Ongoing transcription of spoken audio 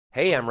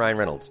Hey, I'm Ryan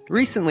Reynolds.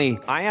 Recently,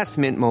 I asked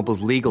Mint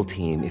Mobile's legal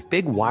team if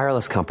big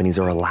wireless companies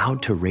are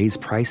allowed to raise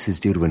prices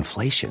due to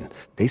inflation.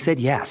 They said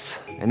yes.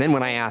 And then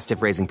when I asked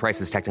if raising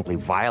prices technically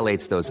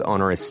violates those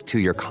onerous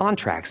two-year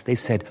contracts, they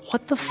said,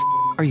 "What the f***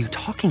 are you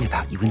talking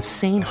about, you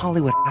insane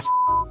Hollywood ass?"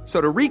 So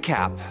to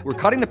recap, we're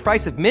cutting the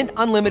price of Mint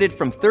Unlimited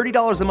from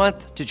 $30 a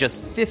month to just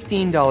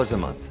 $15 a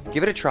month.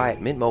 Give it a try at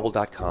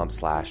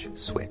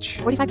mintmobile.com/switch.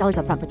 $45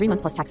 up front for 3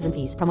 months plus taxes and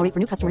fees. Promo rate for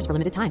new customers for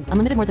limited time.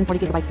 Unlimited more than 40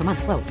 gigabytes per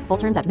month. Slows full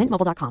terms at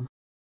mintmobile.com.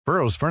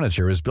 Burrow's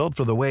furniture is built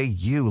for the way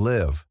you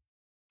live.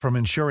 From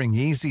ensuring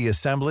easy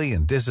assembly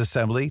and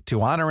disassembly to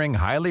honoring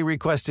highly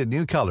requested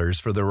new colors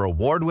for their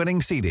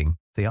award-winning seating,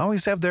 they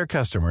always have their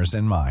customers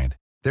in mind.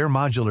 Their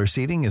modular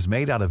seating is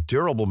made out of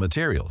durable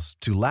materials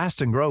to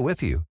last and grow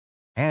with you.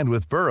 And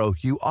with Burrow,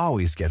 you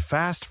always get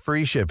fast,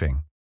 free shipping.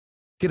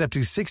 Get up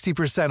to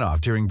 60% off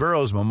during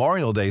Burrow's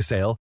Memorial Day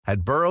sale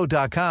at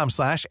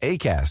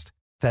burrow.com/ACAST.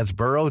 That's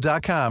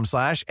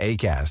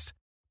burrow.com/ACAST.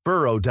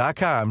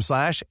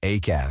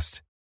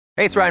 burrow.com/ACAST.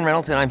 Hey, it's Ryan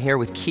Reynolds, and I'm here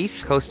with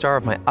Keith, co-star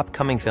of my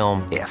upcoming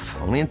film, If,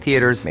 only in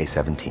theaters May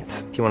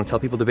 17th. Do you want to tell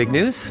people the big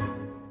news?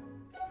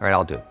 All right,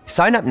 I'll do it.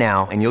 Sign up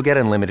now and you'll get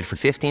unlimited for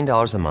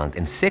 $15 a month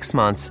and 6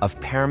 months of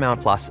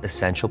Paramount Plus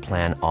Essential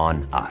Plan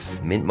on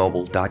us.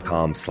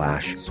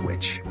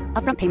 mintmobile.com/switch.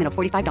 Upfront payment of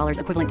 $45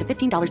 equivalent to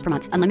 $15 per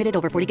month. Unlimited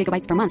over 40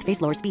 gigabytes per month.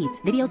 Face lower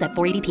speeds. Videos at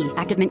 480p.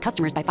 Active Mint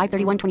customers by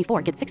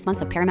 531.24 get 6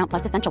 months of Paramount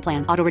Plus Essential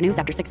Plan. Auto renews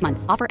after 6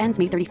 months. Offer ends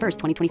May 31st,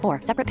 2024.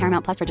 Separate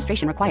Paramount Plus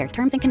registration required.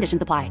 Terms and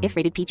conditions apply if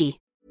rated PG.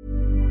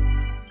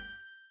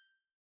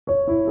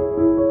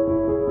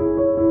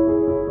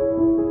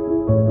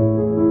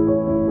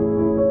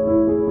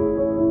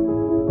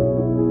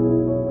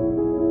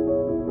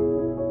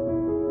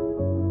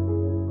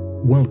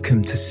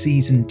 Welcome to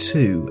Season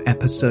 2,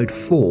 Episode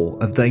 4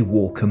 of They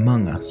Walk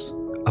Among Us,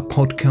 a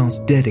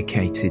podcast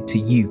dedicated to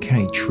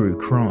UK true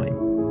crime.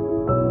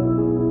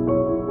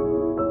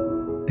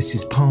 This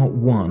is part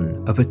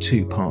 1 of a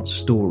 2-part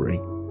story.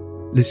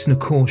 Listener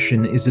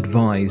caution is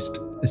advised,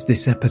 as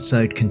this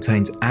episode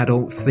contains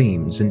adult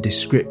themes and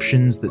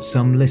descriptions that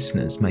some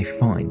listeners may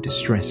find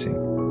distressing.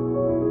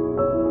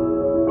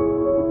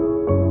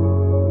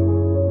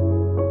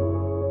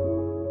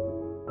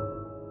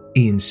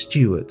 Ian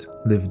Stewart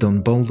lived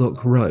on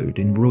Baldock Road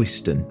in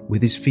Royston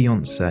with his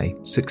fiancée,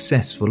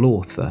 successful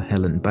author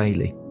Helen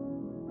Bailey.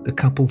 The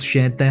couple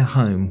shared their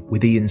home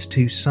with Ian's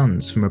 2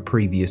 sons from a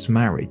previous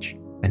marriage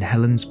and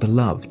Helen's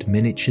beloved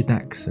miniature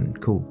dachshund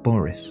called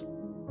Boris.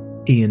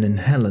 Ian and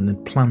Helen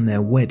had planned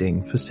their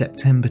wedding for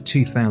September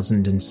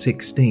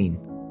 2016,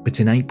 but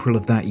in April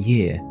of that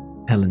year,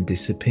 Helen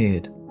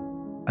disappeared.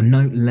 A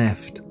note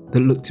left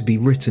that looked to be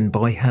written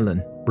by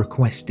Helen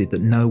requested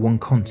that no one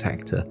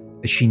contact her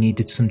as she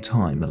needed some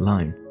time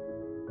alone.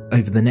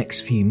 Over the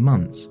next few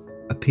months,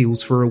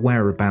 appeals for her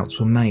whereabouts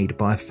were made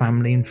by her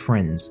family and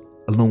friends,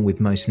 along with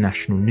most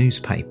national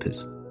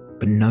newspapers,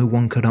 but no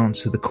one could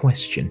answer the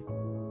question,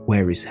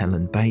 where is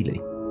Helen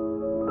Bailey?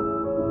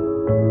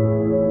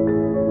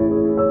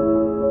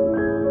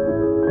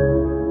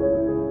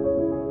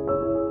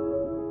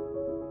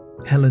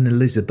 Helen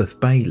Elizabeth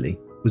Bailey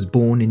was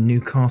born in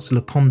Newcastle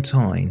upon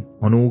Tyne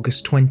on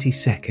August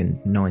 22,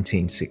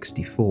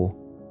 1964.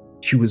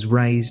 She was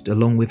raised,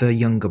 along with her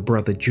younger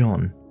brother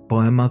John,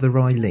 by her mother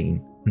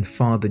Eileen and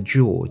father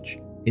George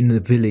in the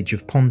village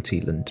of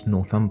Pontyland,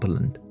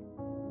 Northumberland.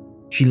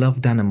 She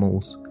loved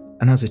animals,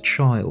 and as a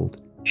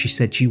child, she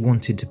said she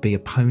wanted to be a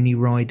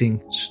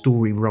pony-riding,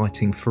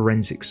 story-writing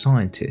forensic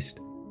scientist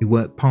who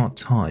worked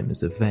part-time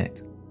as a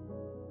vet.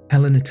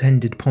 Helen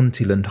attended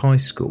Pontyland High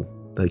School,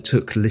 though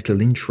took little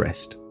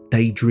interest,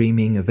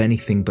 daydreaming of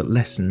anything but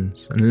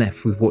lessons, and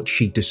left with what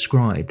she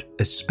described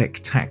as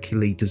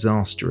spectacularly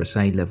disastrous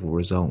A-level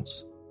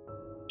results.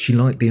 She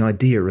liked the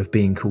idea of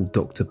being called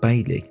Dr.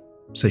 Bailey,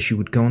 so she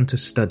would go on to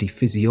study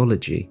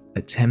physiology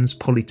at Thames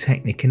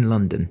Polytechnic in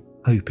London,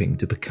 hoping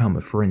to become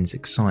a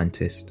forensic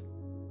scientist.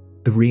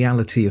 The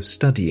reality of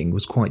studying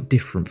was quite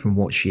different from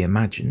what she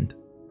imagined.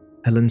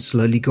 Helen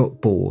slowly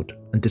got bored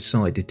and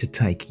decided to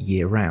take a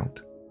year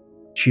out.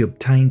 She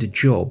obtained a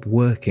job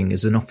working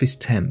as an office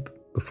temp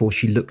before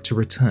she looked to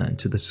return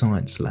to the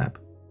science lab.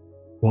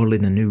 While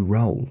in a new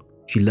role,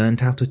 she learned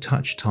how to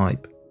touch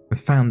type and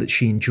found that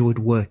she enjoyed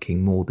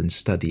working more than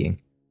studying,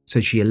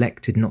 so she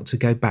elected not to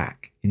go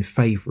back in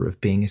favour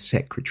of being a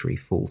secretary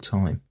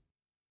full-time.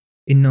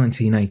 In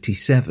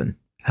 1987,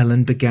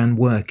 Helen began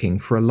working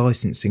for a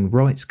licensing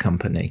rights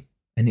company,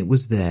 and it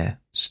was there,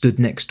 stood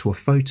next to a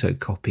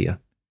photocopier,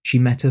 she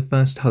met her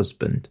first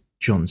husband,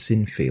 John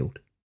Sinfield.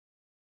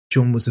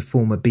 John was a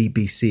former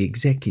BBC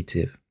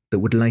executive that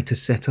would later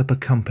set up a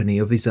company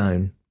of his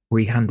own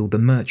where he handled the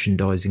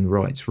merchandising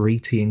rights for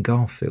E.T. and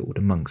Garfield,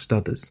 amongst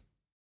others.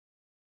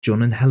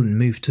 John and Helen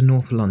moved to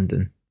North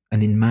London,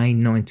 and in May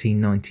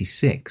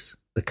 1996,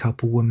 the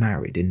couple were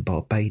married in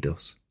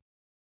Barbados.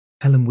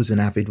 Helen was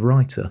an avid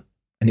writer,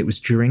 and it was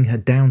during her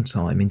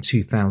downtime in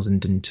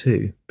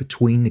 2002,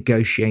 between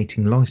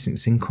negotiating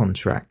licensing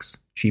contracts,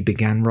 she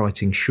began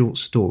writing short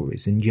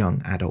stories and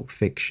young adult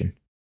fiction.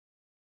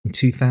 In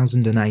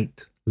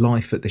 2008,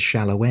 Life at the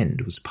Shallow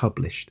End was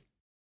published.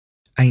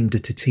 Aimed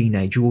at a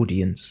teenage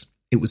audience,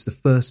 it was the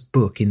first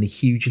book in the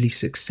hugely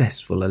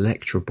successful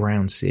Electra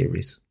Brown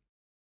series.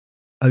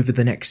 Over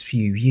the next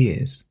few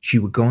years, she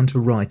would go on to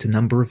write a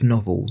number of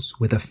novels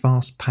with a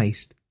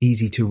fast-paced,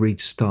 easy-to-read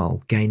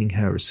style gaining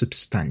her a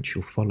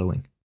substantial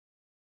following.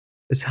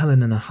 As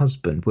Helen and her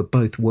husband were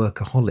both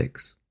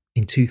workaholics,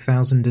 in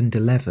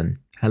 2011,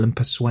 Helen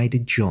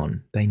persuaded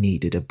John they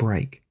needed a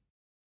break.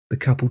 The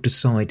couple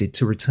decided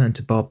to return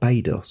to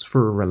Barbados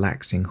for a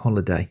relaxing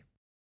holiday.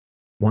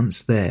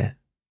 Once there,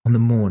 on the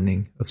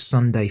morning of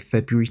Sunday,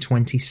 February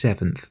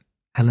 27th,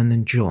 Helen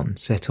and John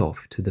set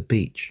off to the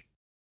beach.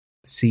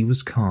 The sea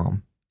was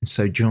calm, and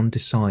so John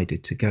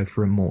decided to go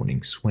for a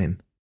morning swim.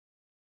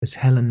 As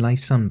Helen lay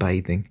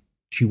sunbathing,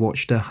 she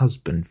watched her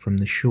husband from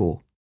the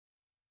shore.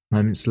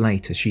 Moments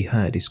later, she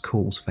heard his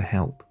calls for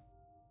help.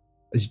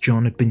 As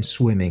John had been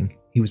swimming,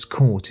 he was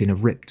caught in a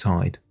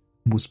riptide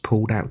and was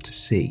pulled out to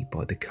sea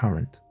by the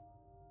current.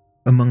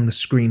 Among the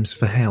screams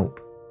for help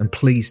and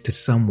pleas to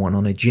someone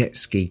on a jet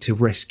ski to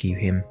rescue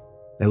him,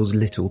 there was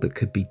little that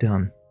could be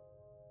done.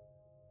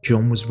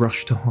 John was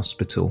rushed to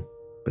hospital,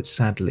 but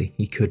sadly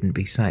he couldn't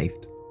be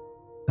saved.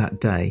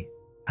 That day,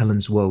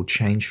 Helen's world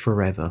changed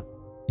forever,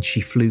 and she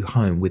flew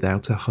home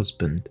without her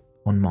husband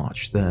on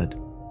March 3rd.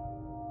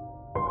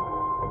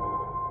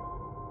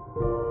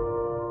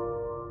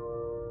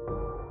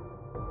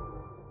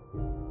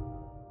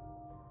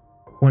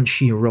 Once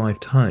she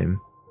arrived home,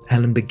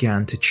 Helen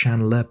began to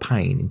channel her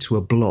pain into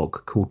a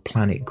blog called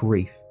Planet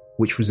Grief,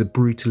 which was a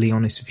brutally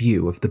honest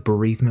view of the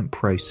bereavement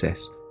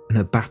process and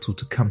her battle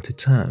to come to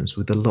terms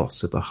with the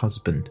loss of her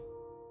husband.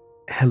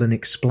 Helen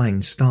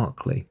explained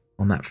starkly,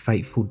 on that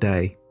fateful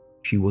day,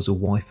 she was a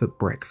wife at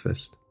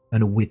breakfast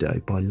and a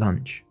widow by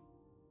lunch.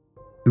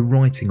 The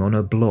writing on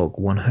her blog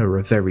won her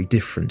a very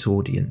different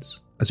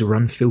audience, as her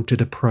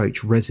unfiltered approach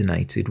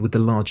resonated with the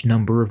large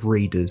number of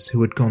readers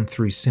who had gone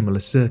through similar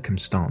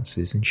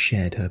circumstances and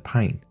shared her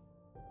pain.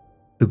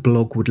 The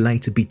blog would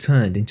later be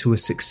turned into a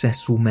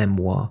successful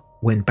memoir,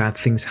 When Bad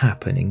Things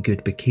Happen in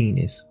Good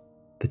Bikinis,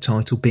 the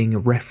title being a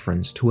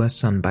reference to her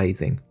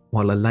sunbathing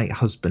while her late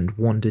husband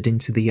wandered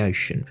into the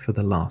ocean for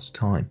the last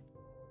time.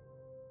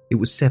 It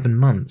was 7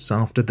 months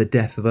after the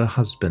death of her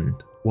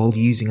husband, while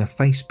using a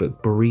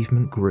Facebook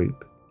bereavement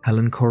group,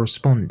 Helen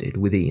corresponded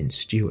with Ian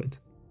Stewart.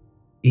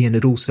 Ian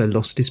had also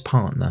lost his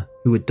partner,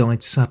 who had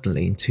died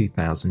suddenly in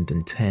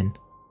 2010.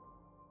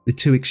 The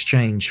two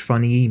exchanged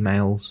funny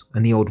emails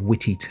and the odd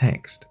witty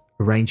text,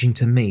 arranging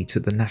to meet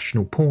at the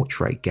National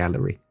Portrait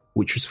Gallery,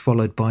 which was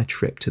followed by a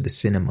trip to the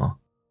cinema.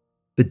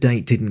 The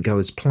date didn't go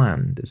as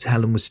planned, as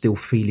Helen was still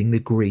feeling the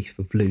grief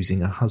of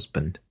losing her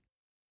husband.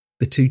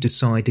 The two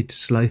decided to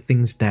slow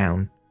things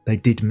down. They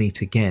did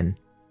meet again,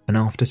 and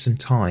after some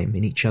time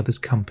in each other's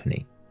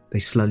company, they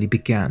slowly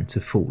began to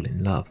fall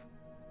in love.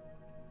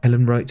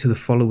 Helen wrote to the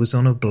followers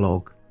on her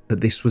blog that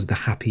this was the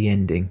happy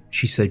ending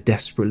she so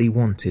desperately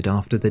wanted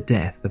after the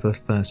death of her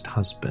first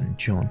husband,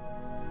 John.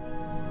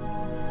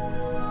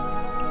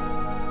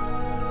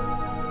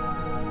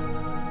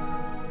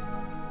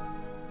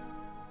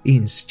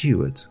 Ian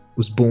Stewart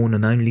was born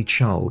an only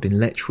child in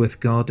Letchworth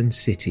Garden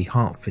City,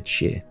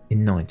 Hertfordshire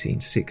in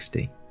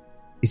 1960.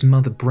 His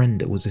mother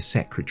Brenda was a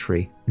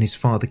secretary and his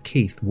father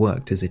Keith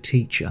worked as a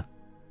teacher.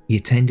 He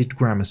attended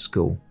grammar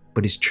school,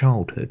 but his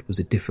childhood was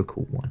a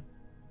difficult one.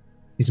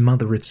 His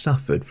mother had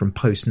suffered from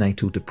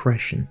postnatal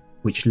depression,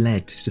 which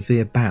led to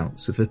severe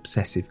bouts of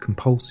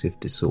obsessive-compulsive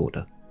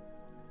disorder.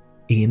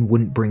 Ian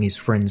wouldn't bring his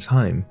friends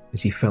home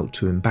as he felt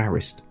too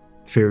embarrassed,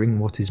 fearing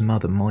what his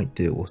mother might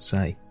do or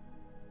say.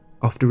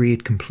 After he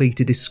had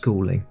completed his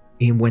schooling,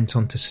 Ian went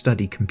on to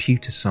study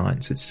computer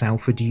science at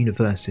Salford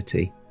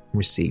University and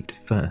received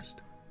a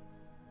first.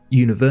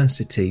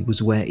 University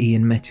was where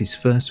Ian met his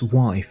first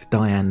wife,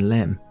 Diane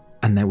Lem,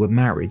 and they were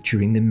married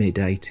during the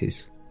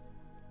mid-80s.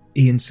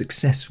 Ian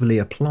successfully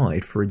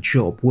applied for a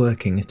job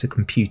working at a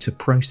computer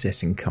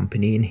processing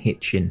company in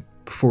Hitchin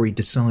before he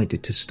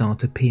decided to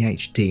start a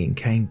PhD in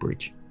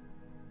Cambridge.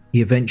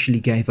 He eventually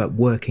gave up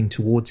working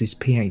towards his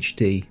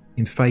PhD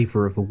in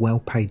favour of a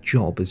well-paid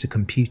job as a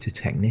computer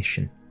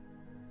technician,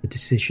 a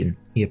decision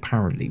he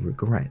apparently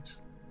regrets.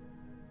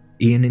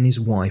 Ian and his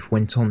wife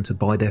went on to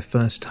buy their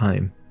first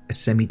home, a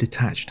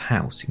semi-detached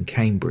house in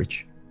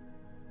Cambridge.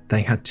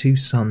 They had 2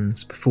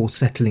 sons before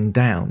settling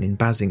down in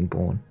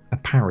Basingbourne, a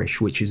parish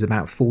which is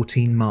about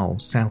 14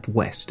 miles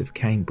southwest of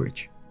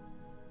Cambridge.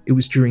 It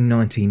was during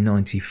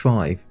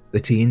 1995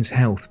 that Ian's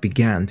health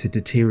began to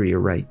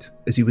deteriorate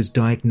as he was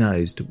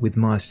diagnosed with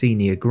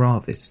myasthenia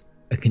gravis,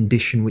 a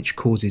condition which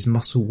causes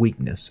muscle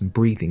weakness and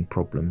breathing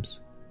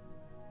problems.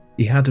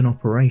 He had an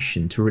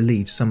operation to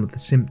relieve some of the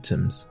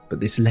symptoms, but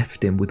this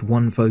left him with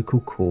one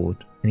vocal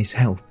cord and his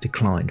health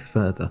declined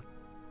further.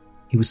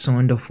 He was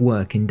signed off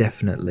work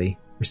indefinitely,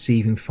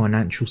 receiving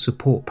financial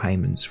support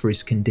payments for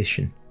his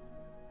condition.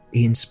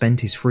 Ian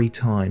spent his free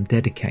time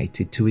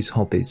dedicated to his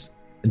hobbies,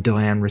 and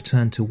Diane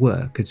returned to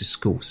work as a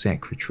school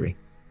secretary.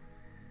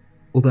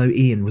 Although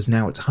Ian was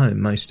now at home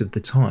most of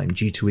the time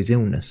due to his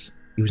illness,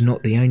 he was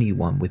not the only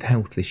one with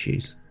health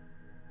issues.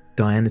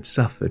 Diane had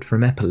suffered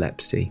from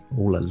epilepsy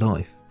all her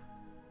life.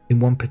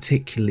 In one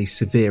particularly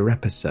severe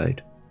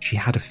episode, she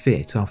had a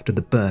fit after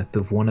the birth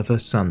of one of her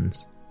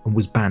sons and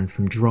was banned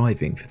from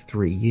driving for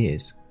 3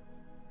 years.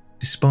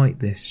 Despite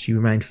this, she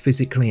remained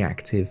physically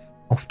active,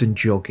 often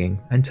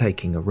jogging and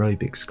taking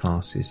aerobics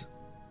classes.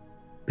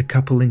 The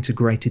couple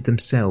integrated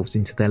themselves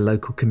into their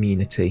local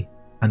community,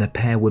 and the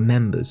pair were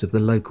members of the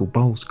local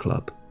bowls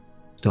club.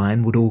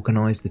 Diane would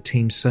organise the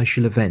team's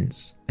social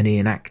events, and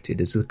Ian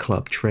acted as the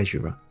club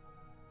treasurer.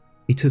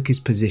 He took his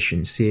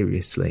position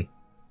seriously.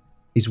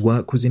 His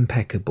work was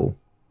impeccable,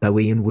 though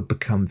Ian would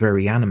become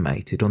very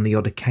animated on the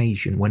odd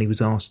occasion when he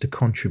was asked to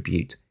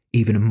contribute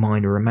even a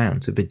minor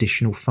amount of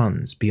additional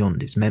funds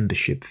beyond his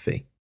membership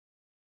fee.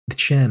 The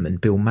chairman,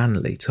 Bill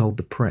Manley, told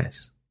the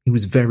press he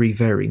was very,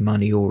 very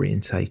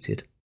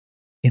money-orientated.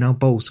 In our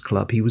bowls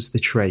club, he was the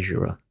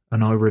treasurer,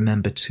 and I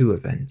remember 2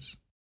 events.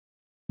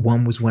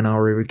 One was when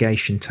our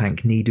irrigation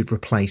tank needed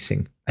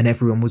replacing, and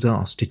everyone was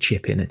asked to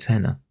chip in a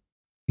tenner.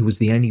 He was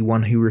the only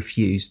one who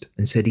refused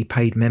and said he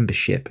paid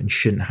membership and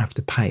shouldn't have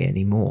to pay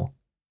any more.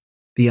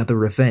 The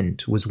other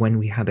event was when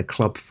we had a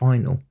club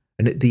final,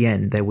 and at the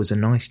end there was a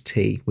nice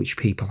tea which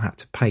people had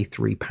to pay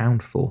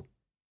 £3 for.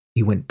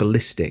 He went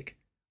ballistic.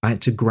 I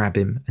had to grab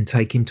him and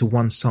take him to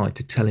one side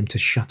to tell him to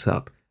shut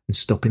up and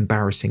stop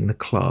embarrassing the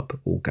club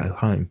or go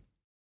home.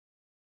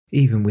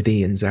 Even with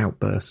Ian's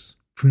outbursts,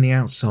 from the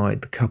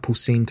outside the couple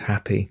seemed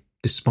happy,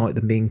 despite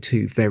them being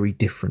 2 very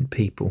different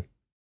people.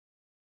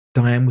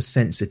 Diane was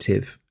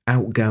sensitive,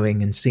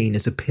 outgoing and seen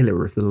as a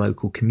pillar of the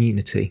local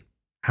community.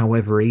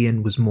 However,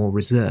 Ian was more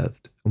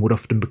reserved and would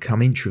often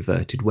become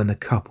introverted when the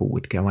couple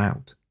would go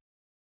out.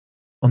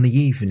 On the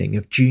evening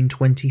of June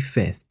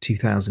 25th,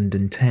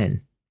 2010,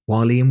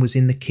 while Ian was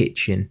in the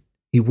kitchen,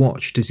 he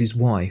watched as his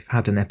wife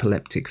had an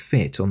epileptic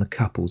fit on the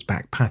couple's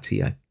back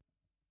patio.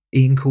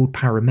 Ian called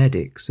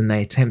paramedics and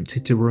they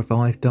attempted to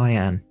revive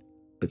Diane,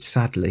 but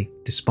sadly,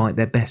 despite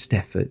their best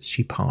efforts,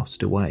 she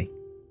passed away.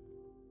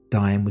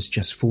 Diane was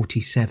just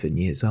 47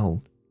 years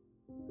old.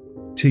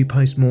 2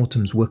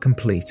 post-mortems were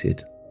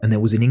completed and there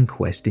was an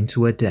inquest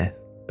into her death,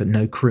 but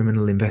no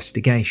criminal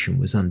investigation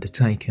was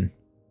undertaken.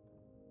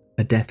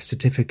 Her death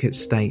certificate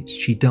states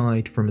she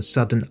died from a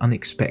sudden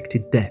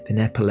unexpected death in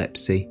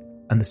epilepsy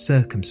and the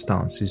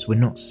circumstances were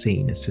not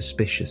seen as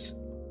suspicious.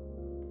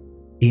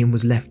 Ian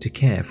was left to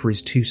care for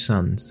his 2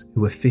 sons,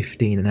 who were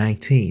 15 and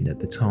 18 at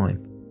the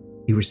time.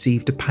 He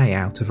received a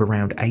payout of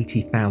around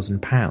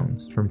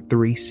 £80,000 from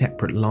 3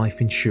 separate life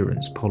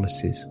insurance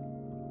policies.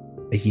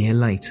 A year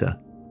later,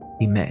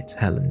 he met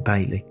Helen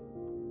Bailey.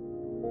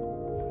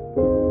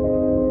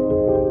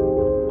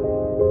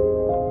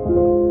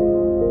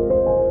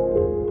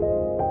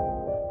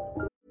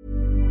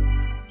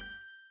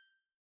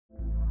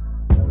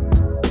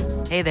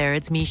 Hey there,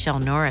 it's Michelle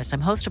Norris.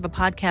 I'm host of a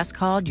podcast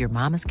called Your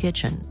Mama's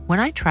Kitchen.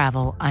 When I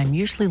travel, I'm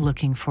usually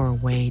looking for a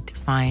way to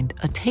find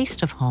a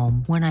taste of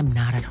home when I'm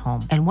not at home.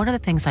 And one of the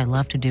things I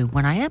love to do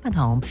when I am at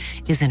home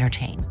is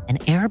entertain. And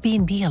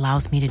Airbnb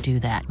allows me to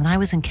do that. When I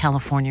was in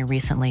California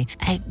recently,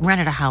 I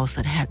rented a house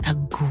that had a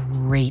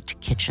great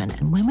kitchen.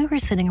 And when we were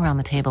sitting around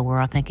the table,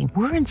 we're all thinking,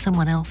 we're in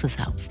someone else's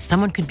house.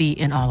 Someone could be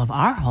in all of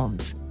our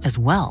homes as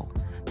well.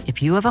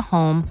 If you have a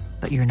home,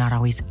 but you're not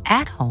always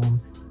at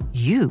home,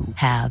 you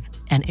have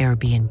an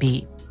Airbnb.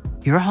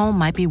 Your home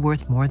might be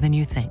worth more than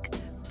you think.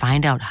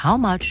 Find out how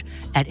much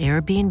at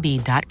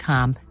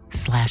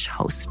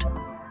airbnb.com/host.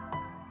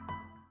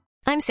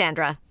 I'm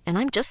Sandra, and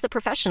I'm just the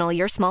professional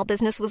your small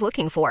business was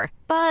looking for.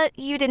 But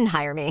you didn't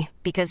hire me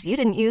because you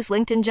didn't use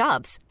LinkedIn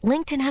Jobs.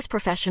 LinkedIn has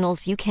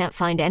professionals you can't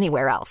find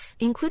anywhere else,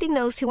 including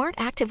those who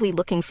aren't actively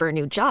looking for a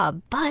new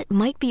job, but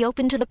might be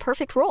open to the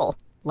perfect role,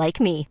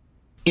 like me.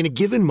 In a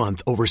given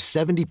month, over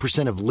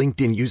 70% of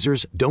LinkedIn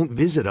users don't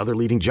visit other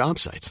leading job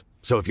sites.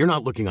 So if you're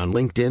not looking on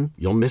LinkedIn,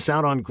 you'll miss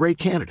out on great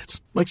candidates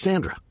like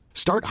Sandra.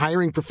 Start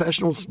hiring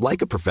professionals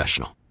like a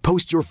professional.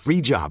 Post your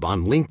free job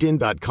on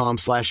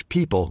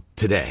linkedin.com/people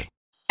today.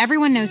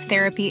 Everyone knows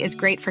therapy is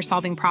great for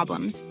solving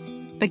problems,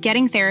 but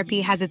getting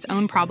therapy has its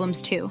own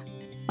problems too,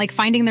 like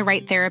finding the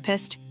right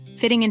therapist,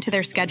 fitting into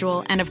their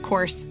schedule, and of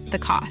course, the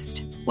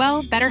cost.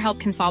 Well, BetterHelp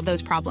can solve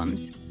those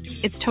problems.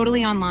 It's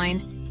totally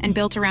online and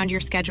built around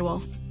your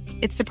schedule.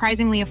 It's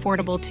surprisingly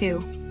affordable, too.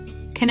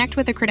 Connect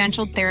with a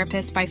credentialed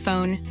therapist by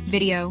phone,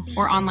 video,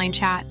 or online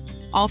chat,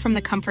 all from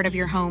the comfort of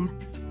your home.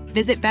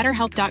 Visit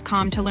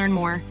BetterHelp.com to learn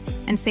more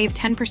and save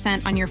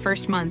 10% on your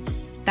first month.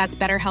 That's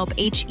BetterHelp,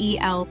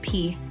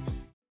 H-E-L-P.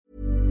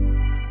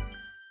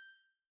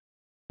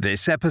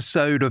 This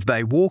episode of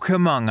They Walk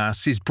Among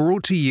Us is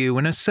brought to you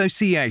in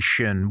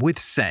association with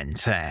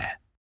Scentair.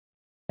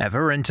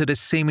 Ever entered a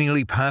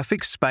seemingly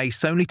perfect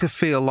space only to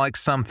feel like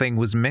something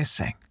was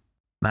missing?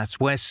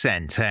 That's where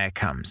Scentair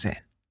comes in.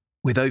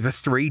 With over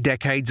 3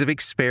 decades of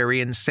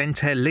experience,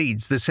 Scentair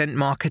leads the scent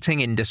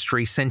marketing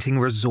industry, scenting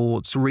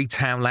resorts,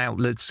 retail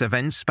outlets,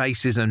 event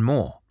spaces and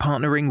more,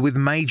 partnering with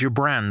major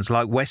brands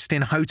like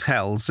Westin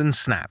Hotels and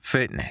Snap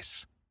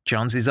Fitness.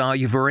 Chances are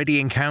you've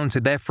already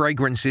encountered their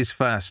fragrances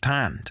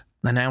firsthand,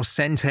 and now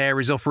Scentair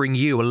is offering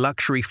you a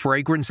luxury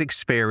fragrance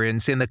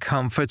experience in the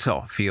comfort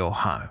of your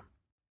home.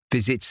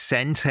 Visit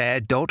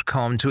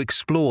scentair.com to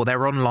explore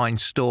their online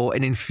store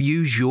and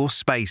infuse your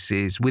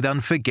spaces with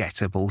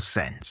unforgettable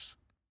scents.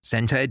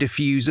 Scentair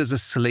diffusers are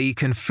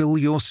sleek and fill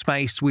your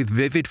space with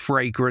vivid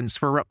fragrance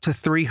for up to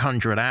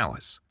 300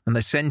 hours. And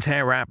the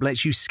Scentair app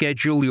lets you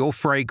schedule your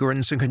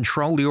fragrance and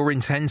control your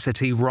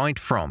intensity right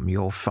from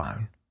your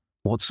phone.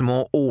 What's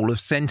more, all of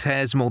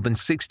Scentair's more than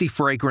 60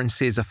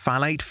 fragrances are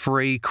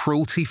phthalate-free,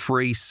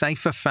 cruelty-free, safe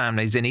for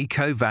families and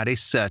EcoVadis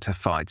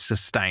certified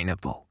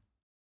sustainable.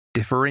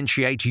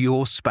 Differentiate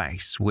your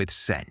space with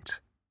scent.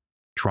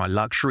 Try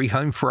luxury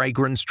home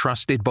fragrance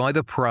trusted by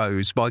the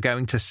pros by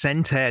going to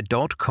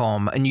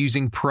scentair.com and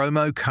using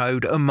promo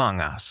code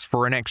AMONGUS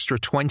for an extra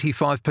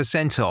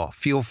 25%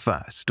 off your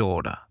first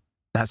order.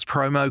 That's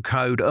promo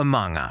code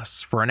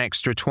AMONGUS for an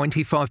extra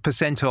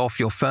 25% off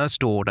your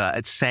first order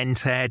at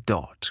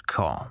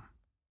scentair.com.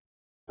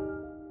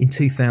 In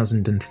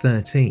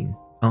 2013,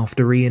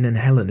 after Ian and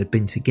Helen had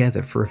been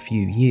together for a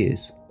few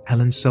years,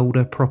 Helen sold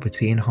her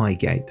property in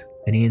Highgate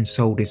and Ian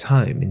sold his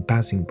home in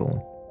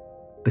Basingbourne.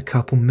 The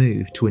couple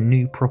moved to a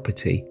new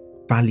property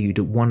valued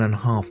at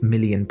 £1.5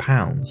 million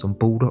on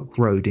Baldock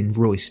Road in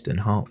Royston,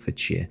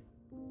 Hertfordshire.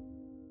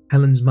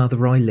 Helen's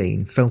mother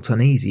Eileen felt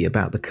uneasy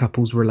about the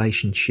couple's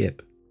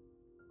relationship,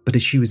 but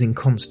as she was in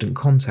constant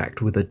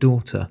contact with her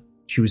daughter,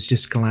 she was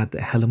just glad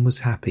that Helen was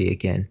happy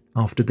again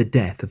after the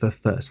death of her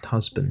first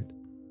husband.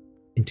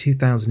 In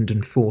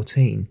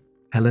 2014,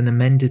 Helen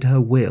amended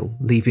her will,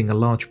 leaving a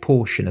large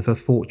portion of her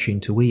fortune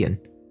to Ian,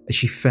 as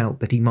she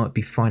felt that he might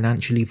be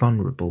financially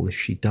vulnerable if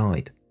she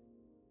died.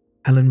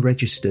 Helen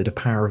registered a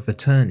power of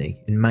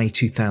attorney in May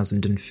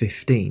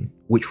 2015,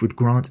 which would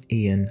grant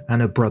Ian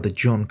and her brother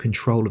John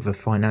control of her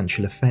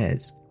financial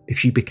affairs if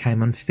she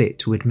became unfit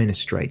to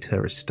administrate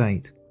her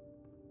estate.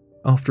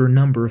 After a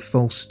number of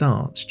false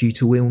starts due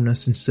to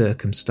illness and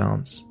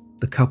circumstance,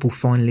 the couple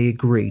finally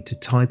agreed to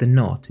tie the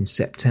knot in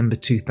September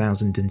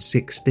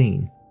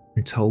 2016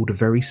 and told a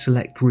very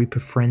select group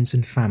of friends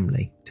and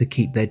family to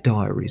keep their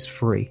diaries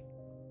free.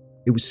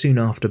 It was soon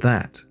after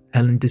that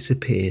Helen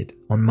disappeared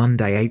on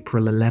Monday,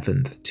 April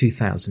 11th,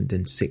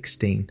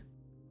 2016.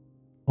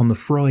 On the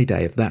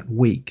Friday of that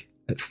week,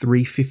 at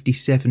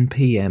 3:57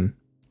 p.m,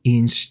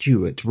 Ian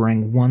Stewart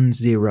rang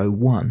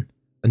 101,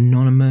 a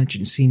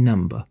non-emergency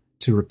number,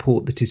 to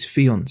report that his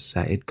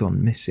fiancée had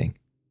gone missing.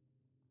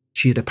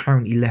 She had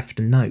apparently left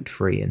a note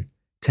for Ian,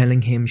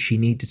 telling him she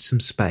needed some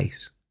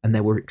space and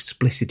there were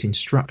explicit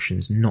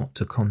instructions not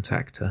to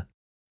contact her.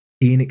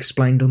 Ian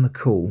explained on the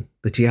call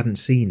that he hadn't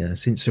seen her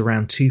since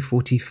around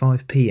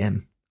 2:45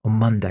 p.m. on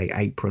Monday,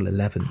 April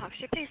 11th.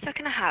 Please, how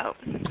can I help?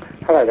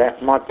 Hello there.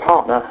 My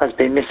partner has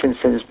been missing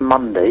since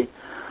Monday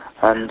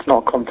and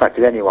not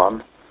contacted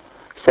anyone.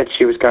 Said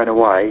she was going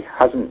away,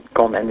 hasn't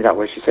ended up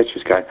where she said she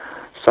was going.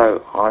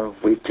 So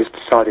we've just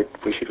decided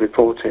we should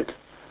report it.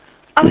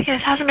 Oh, yes,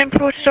 it hasn't been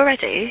reported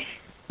already?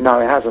 No,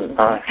 it hasn't,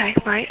 no. Okay,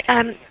 right.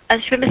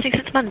 Has she been missing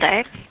since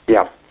Monday?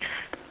 Yeah.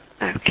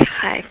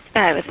 Okay,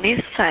 bear with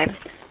me. So,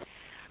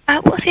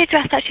 what's the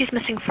address that she's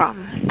missing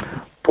from?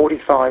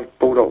 45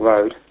 Baldock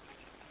Road.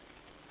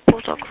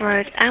 Baldock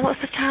Road. And what's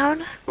the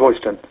town?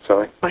 Royston,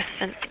 sorry.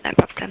 Royston, no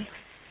problem.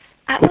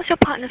 What's your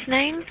partner's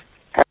name?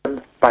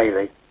 Helen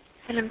Bailey.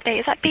 Helen Bailey.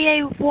 Is that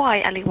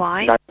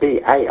B-A-Y-L-E-Y? No,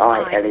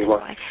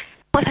 B-A-I-L-E-Y.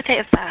 What's her date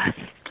of birth?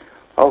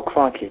 Oh,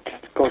 crikey.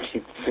 God,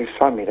 she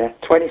phoned me there.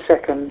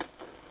 22nd.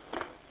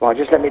 Right,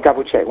 just let me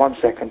double check. 1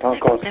 second. Oh, no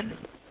God. Problem.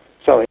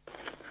 Sorry.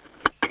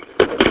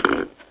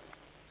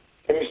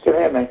 Can you still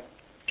hear me?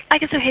 I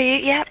can still hear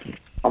you, yep.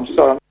 I'm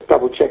sorry, I'm just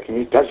double checking.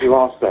 As you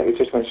asked that, it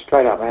just went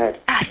straight out my head.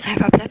 No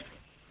problem.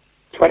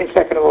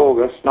 22nd of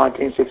August,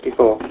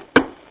 1964.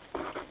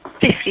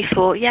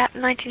 54, yeah,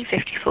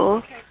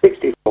 1954.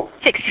 64.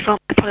 64,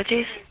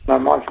 apologies. No,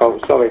 my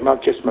fault, sorry.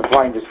 Not just my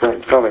brain just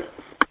went, sorry.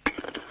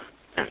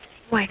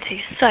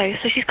 Righty, so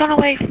she's gone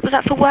away, was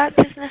that for work,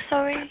 business,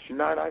 sorry?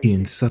 No.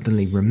 Ian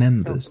suddenly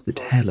remembers that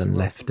Helen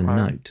left a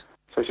note.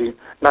 So she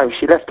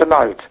left a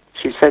note.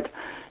 She said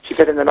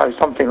in the note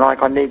something like,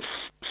 I need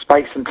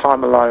space and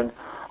time alone.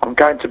 I'm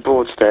going to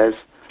Broadstairs.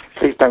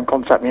 Please don't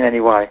contact me in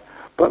any way.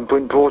 But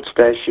in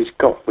Broadstairs,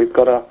 we've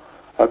got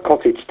a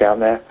cottage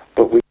down there,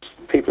 but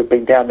people have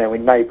been down there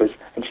with neighbours,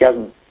 and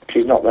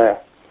she's not there.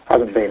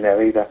 Hasn't been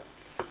there either.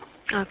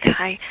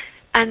 Okay.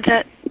 And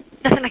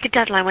nothing like a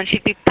deadline when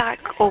she'd be back,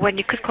 or when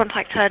you could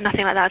contact her,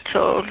 nothing like that at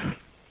all?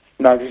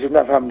 No, this has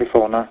never happened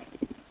before, no.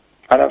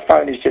 And her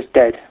phone is just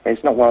dead.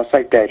 It's not, well, I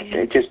say dead.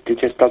 Yeah. It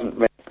just doesn't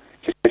ring.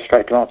 Just goes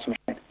straight to answer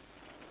machine.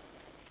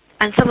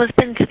 And someone's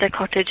been to the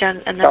cottage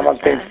and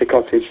someone's been to the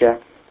cottage, yeah.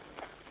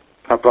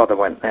 Her brother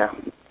went there.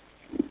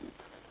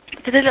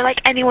 Did it look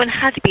like anyone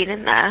had been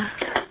in there?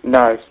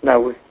 No.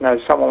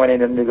 Someone went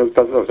in and it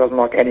doesn't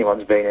like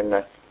anyone's been in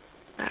there.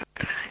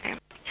 Okay.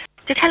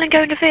 Did Helen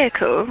go in a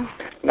vehicle?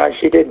 No,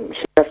 she didn't.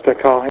 She left her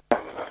car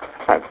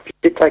here. She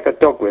did take her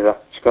dog with her.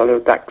 She's got a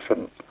little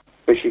dachshund.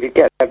 But she could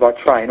get there by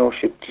train, or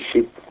she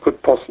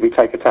could possibly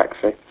take a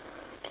taxi.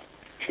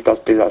 She does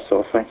do that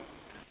sort of thing.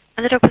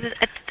 And the dog was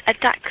a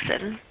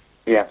dachshund?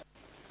 Yeah.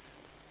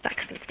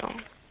 Dachshund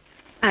dog.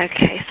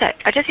 Okay, so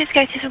I just need to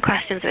go through some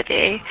questions with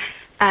you.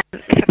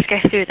 go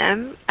through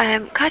them.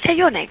 Can I take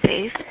your name,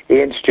 please?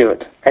 Ian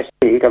Stewart,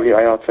 Stewart.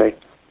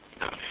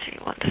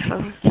 Absolutely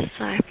wonderful.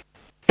 So,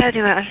 bear with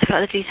me a moment, I'll just fill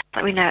out the details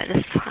that we know at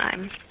this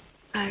time.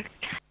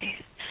 Okay,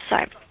 so,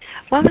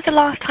 when was the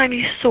last time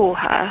you saw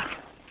her?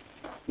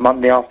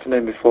 Monday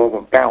afternoon before,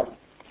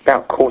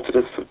 about quarter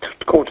to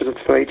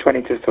 3,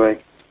 20 to 3.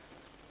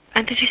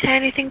 And did she say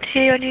anything to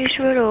you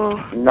unusual,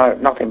 or? No,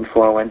 nothing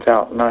before I went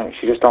out, no.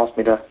 She just asked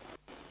me to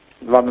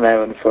run an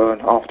errand for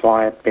her after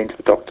I had been to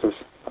the doctor's.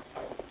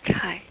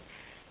 Okay.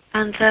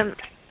 And, so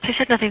she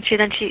said nothing to you,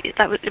 then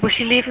was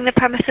she leaving the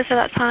premises at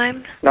that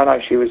time? No, I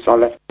left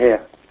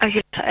here. Oh,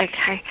 you left,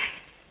 okay.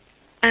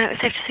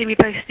 It's safe to assume you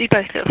both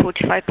live at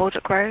 45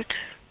 Baldock Road?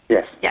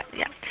 Yes. Yeah.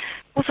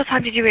 What sort of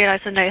time did you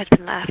realise the note had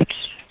been left?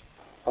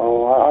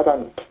 Oh, I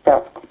don't,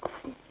 about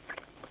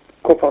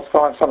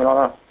 5:15, something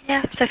like that.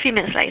 Yeah, so a few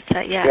minutes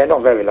later, yeah. Yeah,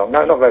 not very long.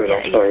 No, not very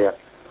long, sorry, yeah.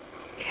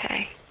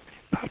 Okay,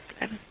 no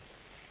problem.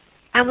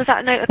 And was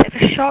that note a bit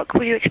of a shock?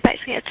 Were you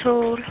expecting it at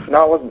all? No,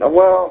 I wasn't.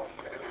 Well,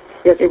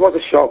 yes, it was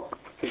a shock.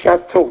 She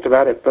has talked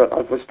about it, but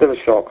it was still a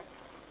shock.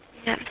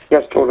 Yeah. She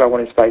has talked about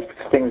wanting space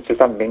because things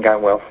just haven't been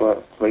going well for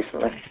her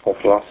recently, or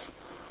for us.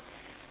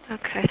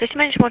 Okay, so she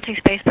mentioned wanting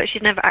space, but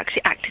she'd never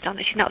actually acted on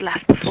it. She'd not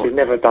left before. She'd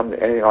never done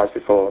anything like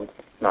this before,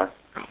 no.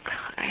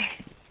 Okay.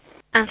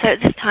 And so at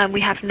this time,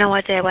 we have no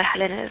idea where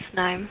Helen is,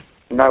 no?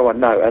 No one,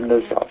 no. And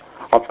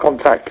I've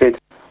contacted,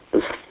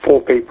 there's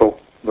 4 people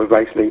who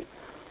basically,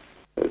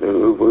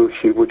 who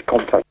she would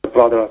contact, her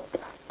brother,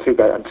 2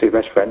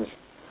 best friends.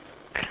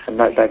 And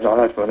they've not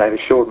heard from them. They've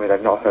assured me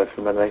they've not heard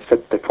from them. And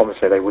they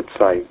promised me they would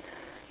say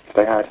if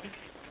they had.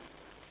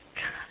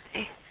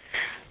 Okay.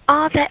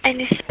 Are there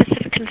any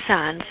specific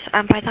concerns?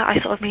 And by that I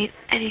sort of mean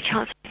any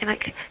chance of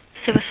like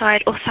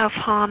suicide or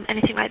self-harm,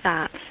 anything like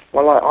that?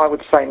 Well, I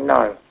would say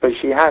no, but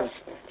she has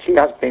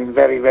been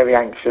very, very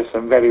anxious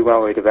and very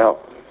worried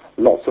about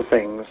lots of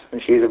things, and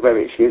she is a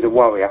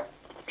warrior.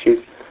 She's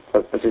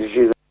an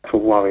actual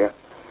warrior.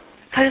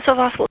 Can I just sort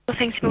of ask what sort of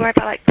things you be worried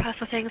about, like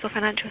personal things or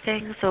financial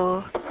things,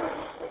 or?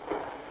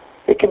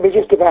 It can be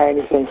just about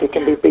anything. It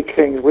can be big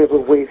things. We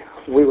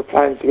are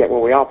planning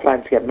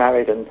to get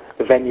married, and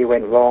the venue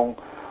went wrong.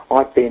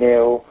 I've been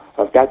ill.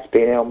 Her dad's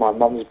been ill. My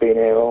mum's been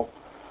ill.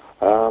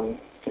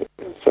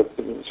 So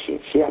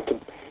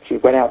she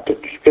went out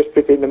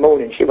just in the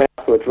morning. She went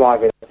out for a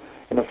drive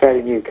in a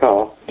fairly new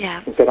car.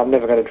 Yeah. And said, "I'm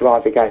never going to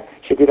drive again."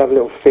 She did have a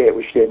little fear,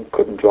 which she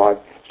couldn't drive.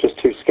 It's just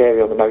too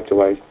scary on the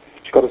motorways.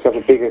 She got herself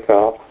a bigger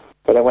car,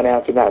 but then went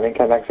out in that and then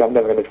came back and said, "I'm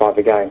never going to drive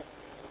again."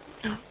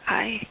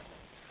 Okay.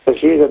 So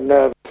she is a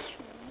nervous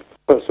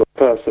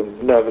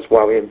person, nervous,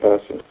 worrying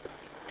person.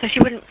 So she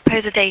wouldn't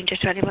pose a danger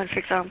to anyone, for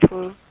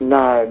example?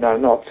 No,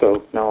 not at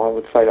all. No, I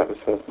would say that was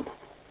her.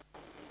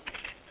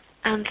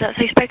 And so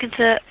you've spoken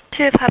to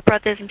 2 of her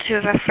brothers and 2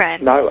 of her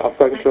friends? No, I've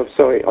spoken to her,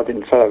 sorry, I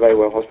didn't say that very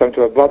well. I've spoken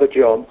to her brother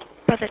John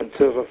and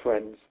 2 of her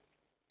friends.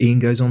 Ian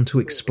goes on to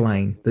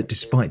explain that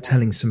despite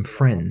telling some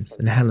friends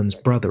and Helen's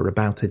brother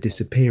about her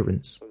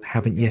disappearance, they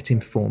haven't yet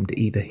informed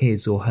either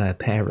his or her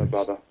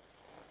parents.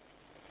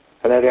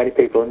 And they're the only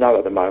people who know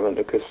at the moment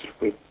because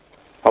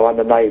and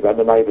the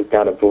neighbours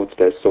down at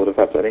Broadstairs sort of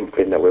have an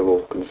inkling that we're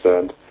all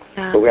concerned.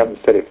 No. But we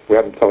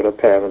haven't told her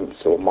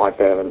parents or my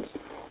parents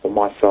or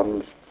my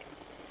sons.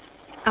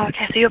 Oh,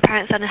 okay, so your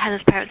parents and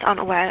Helen's parents aren't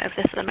aware of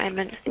this at the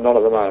moment? Not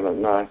at the moment,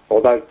 no.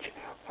 Although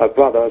her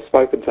brother has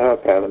spoken to her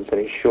parents and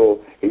he's sure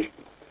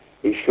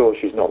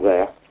she's not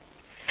there.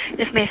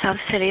 This may sound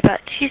silly,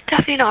 but she's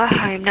definitely not at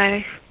home,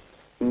 no?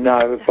 No,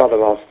 her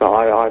brother asked that.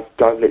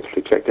 I've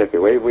literally checked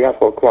everywhere. We have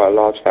got quite a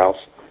large house,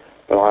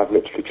 but I have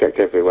literally checked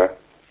everywhere.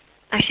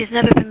 And she's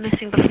never been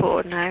missing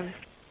before, no?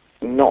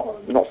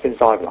 Not since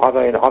I've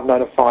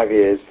known her 5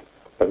 years,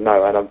 but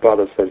no, and her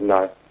brother says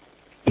no.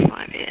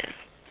 5 years.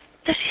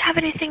 Does she have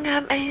anything,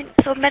 any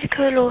sort of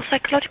medical or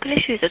psychological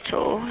issues at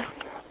all?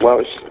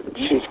 Well,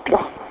 she's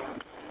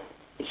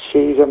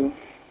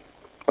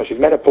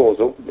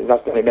menopausal.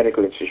 That's the only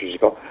medical issue she's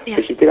got. Yeah.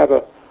 But she did have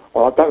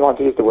I don't like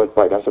to use the word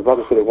breakdown. So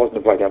brother said it wasn't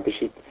a breakdown, but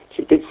she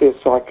did see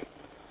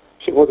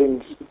she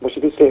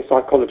did see a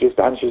psychologist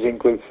and she was in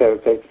group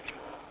therapy.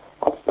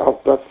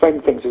 A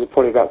friend thinks it was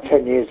probably about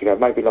 10 years ago,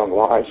 maybe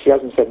longer. She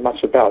hasn't said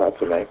much about that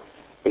to me,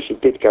 but she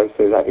did go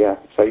through that, yeah.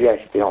 So yes,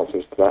 the answer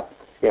is to that.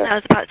 Yeah. That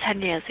was about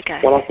 10 years ago.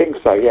 Well, I think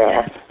so,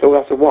 yeah.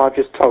 That's what I've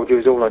just told you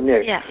is all I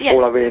knew. Yeah.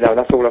 All I really know,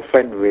 that's all a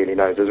friend really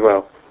knows as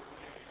well.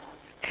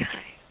 Okay.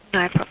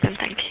 No problem,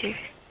 thank you.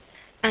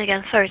 And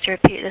again, sorry to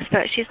repeat this,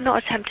 but she's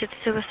not attempted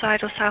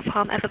suicide or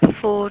self-harm ever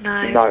before,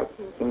 no?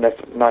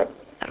 No,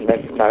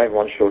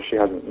 everyone's sure she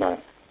hasn't, no.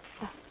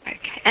 Oh,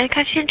 okay. And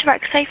can she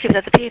interact safely with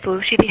other people?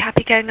 Would she be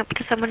happy going up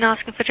to someone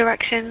asking for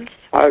directions?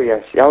 Oh,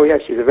 yes, she's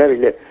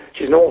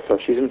she's an author.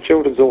 She's a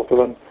children's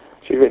author and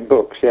she's written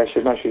books. Yeah,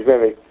 she's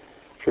very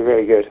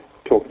good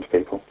talking to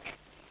people.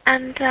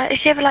 And is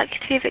she ever likely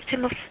to be a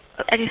victim of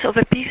any sort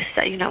of abuse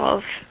that you know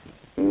of?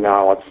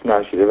 No,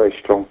 she's a very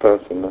strong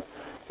person.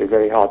 It's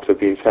very hard to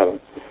abuse Helen.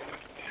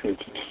 She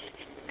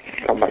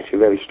come back to you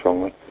very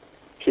strongly.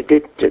 She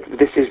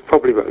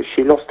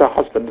lost her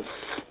husband,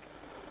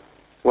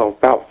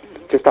 about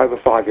just over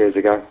 5 years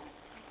ago.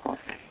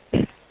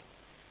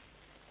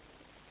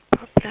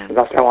 problem. And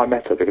that's how I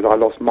met her, because I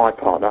lost my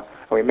partner,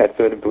 and we met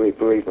through the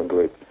bereavement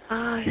group. Oh,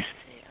 I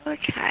see.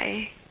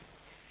 Okay.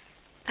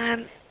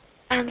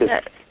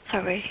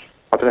 Sorry.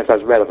 I don't know if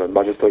that's relevant,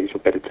 but I just thought you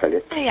should better tell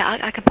you. Oh, yeah,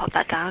 I can pop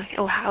that down. It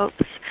all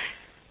helps.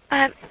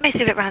 May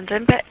seem a bit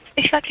random, but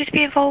is she likely to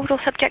be involved or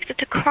subjected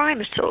to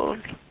crime at all?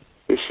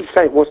 Did she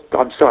say it was...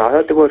 I'm sorry, I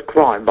heard the word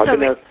crime, but I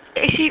didn't know...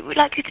 Is she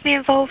likely to be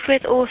involved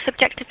with or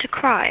subjected to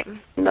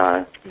crime?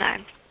 No. No.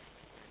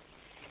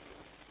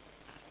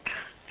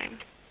 Okay.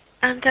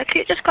 And could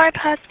you describe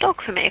her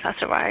dog for me, if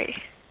that's all right?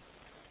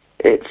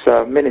 It's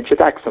a miniature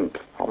dachshund.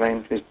 I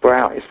mean, it's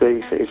brown. It's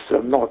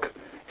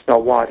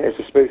not white. It's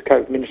a smooth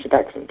coat miniature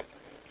dachshund.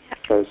 Yep.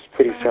 So it's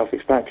pretty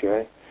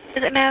self-explanatory.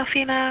 Is it male,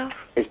 female?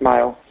 It's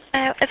male.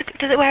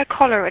 Does it wear a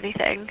collar or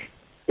anything?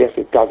 Yes,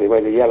 it does. It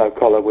wears a yellow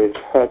collar with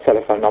her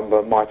telephone number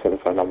and my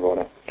telephone number on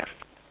it. Yeah.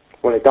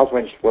 Well, it does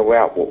when we're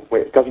out. Well,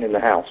 it doesn't in the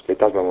house, but it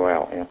does when we're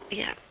out, yeah.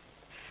 Yeah.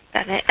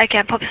 Then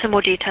again, pop some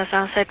more details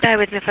down, so bear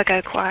with me if I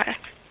go quiet.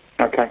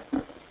 Okay.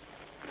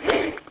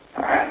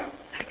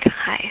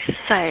 Okay,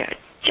 so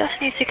just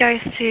need to go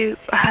through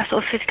her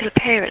sort of physical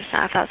appearance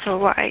now, if that's all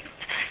right.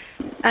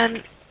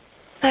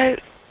 So,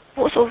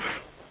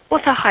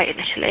 what's her height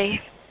initially?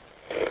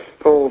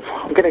 Oh,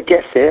 I'm going to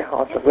guess here.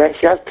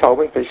 She has told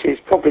me, but she's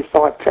probably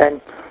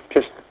 5'10",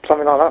 just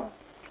something like that.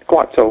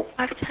 Quite tall.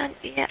 5'10",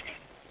 yeah.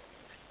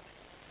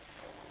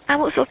 And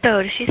what sort of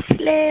build? Is she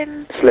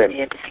slim? Slim.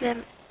 Yeah,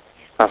 slim.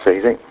 That's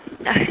easy.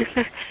 No.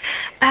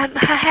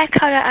 Her hair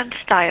colour and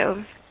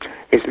style?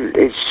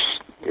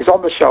 It's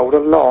on the shoulder,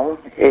 long.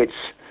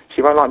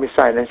 She won't like me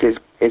saying this,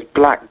 it's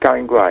black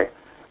going grey.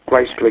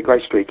 Grey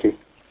streaky.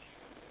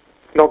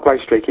 Not grey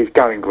streaky, it's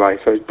going grey,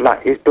 so it's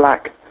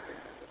black.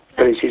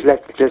 But she's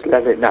left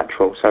it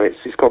natural, so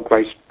it's got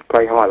grey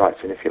highlights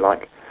in, if you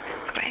like.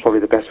 Great. Probably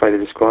the best way to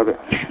describe it.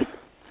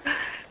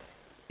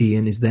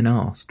 Ian is then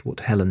asked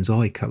what Helen's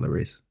eye colour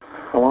is.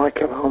 Oh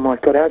my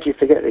God, how do you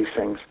forget these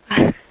things?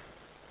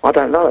 I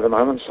don't know at the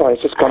moment, sorry,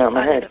 it's just gone out of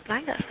my head.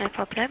 Blank, that's no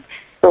problem.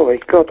 Sorry,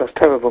 God, that's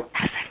terrible.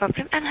 That's no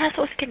problem. And her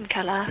sort of skin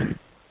colour?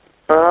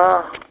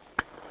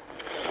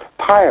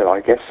 Pale, I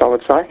guess I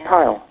would say.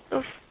 Pale.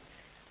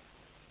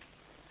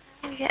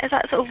 Yeah, is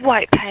that sort of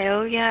white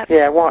pale? Yeah.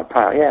 Yeah, white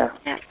pale, yeah.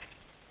 Yeah.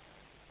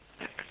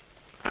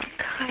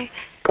 Okay.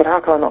 God, how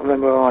can I not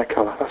remember her eye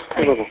colour? That's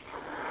terrible.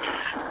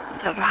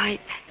 All right.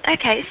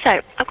 Okay,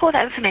 so I've got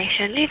that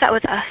information. Leave that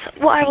with us.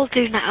 What I will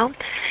do now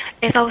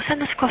is I will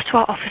send this across to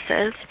our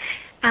officers,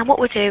 and what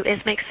we'll do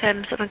is make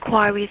some sort of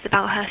inquiries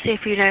about her, see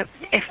if we know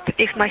if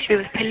might be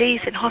with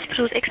police and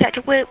hospitals,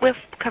 etc. We'll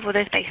cover all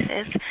those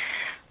bases.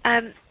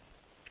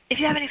 If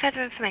you have any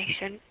further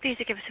information, please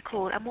do give us a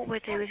call, and what we'll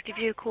do is give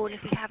you a call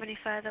if we have any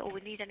further or we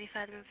need any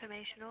further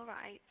information, all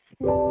right?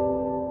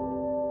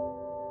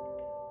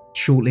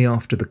 Shortly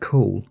after the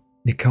call,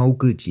 Nicole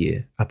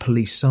Goodyear, a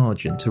police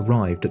sergeant,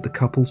 arrived at the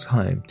couple's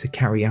home to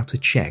carry out a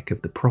check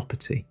of the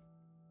property.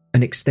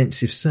 An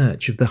extensive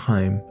search of the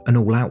home and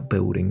all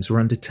outbuildings were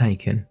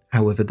undertaken,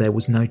 however there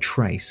was no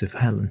trace of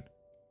Helen.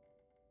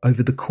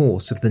 Over the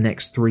course of the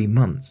next 3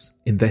 months,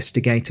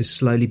 investigators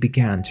slowly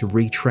began to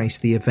retrace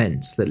the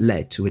events that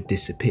led to a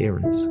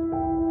disappearance.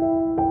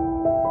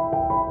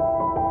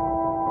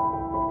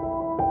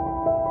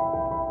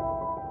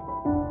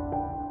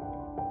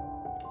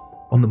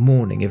 On the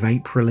morning of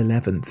April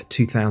 11th,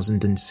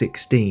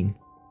 2016,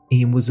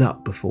 Ian was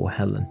up before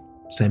Helen,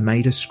 so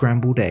made her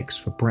scrambled eggs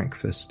for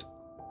breakfast.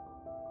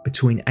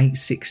 Between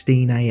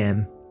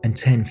 8:16am and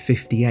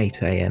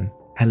 10:58am,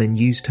 Helen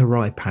used her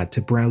iPad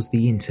to browse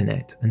the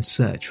internet and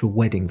search for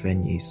wedding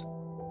venues.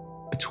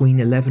 Between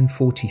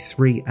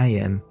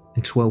 11:43am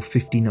and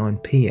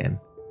 12:59pm,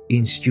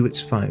 Ian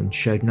Stewart's phone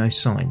showed no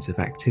signs of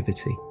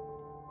activity.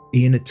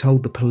 Ian had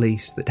told the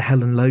police that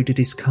Helen loaded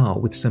his car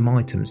with some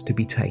items to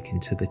be taken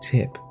to the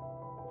tip.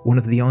 One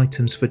of the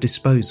items for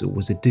disposal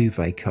was a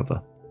duvet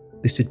cover.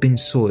 This had been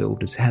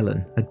soiled as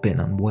Helen had been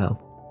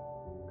unwell.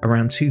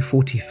 Around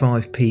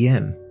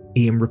 2:45pm,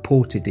 Ian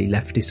reportedly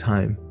left his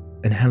home,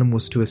 and Helen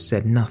was to have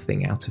said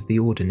nothing out of the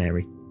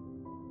ordinary.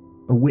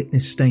 A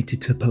witness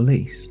stated to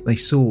police they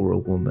saw a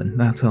woman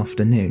that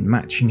afternoon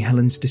matching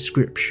Helen's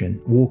description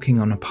walking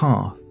on a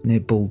path near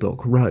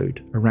Baldock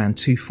Road around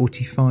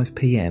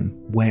 2:45pm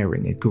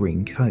wearing a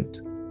green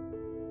coat.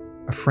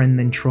 A friend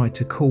then tried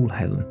to call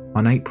Helen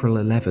on April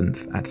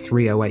 11th at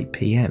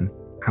 3:08pm,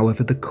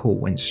 however the call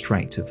went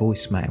straight to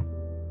voicemail.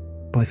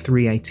 By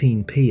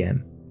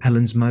 3:18pm,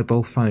 Helen's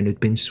mobile phone had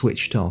been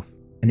switched off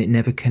and it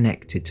never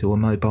connected to a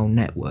mobile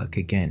network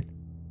again.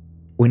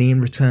 When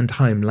Ian returned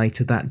home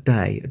later that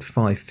day at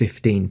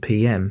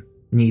 5:15pm,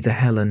 neither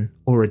Helen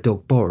or her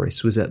dog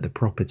Boris was at the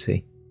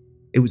property.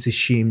 It was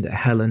assumed that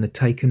Helen had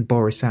taken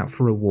Boris out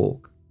for a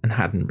walk and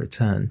hadn't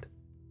returned.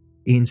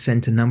 Ian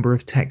sent a number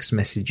of text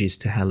messages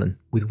to Helen,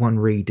 with one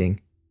reading,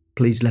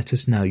 "Please let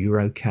us know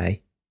you're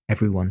okay.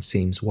 Everyone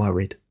seems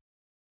worried."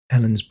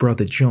 Helen's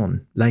brother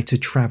John later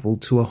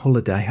travelled to a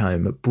holiday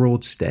home at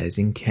Broadstairs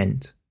in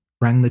Kent,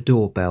 rang the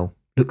doorbell,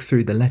 looked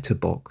through the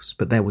letterbox,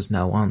 but there was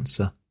no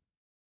answer.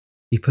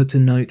 He put a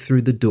note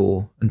through the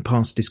door and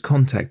passed his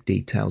contact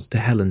details to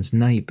Helen's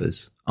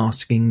neighbours,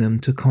 asking them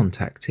to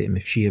contact him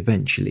if she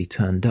eventually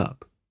turned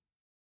up.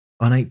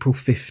 On April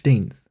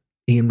 15th,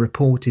 Ian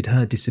reported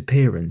her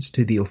disappearance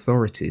to the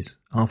authorities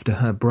after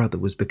her brother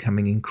was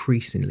becoming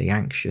increasingly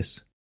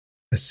anxious.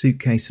 A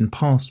suitcase and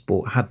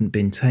passport hadn't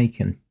been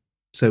taken,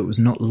 so it was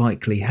not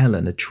likely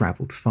Helen had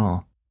travelled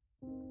far.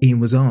 Ian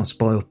was asked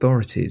by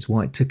authorities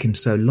why it took him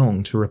so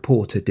long to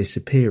report her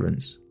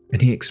disappearance,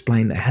 and he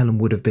explained that Helen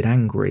would have been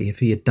angry if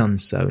he had done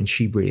so and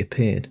she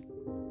reappeared.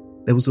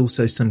 There was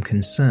also some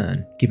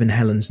concern, given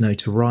Helen's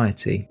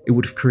notoriety, it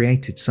would have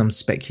created some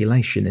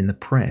speculation in the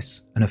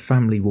press, and her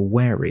family were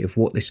wary of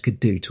what this could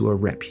do to her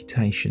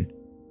reputation.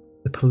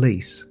 The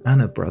police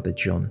and her brother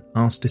John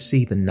asked to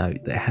see the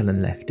note that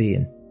Helen left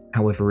Ian.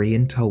 However,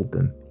 Ian told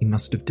them he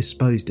must have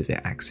disposed of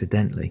it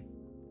accidentally.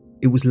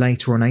 It was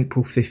later on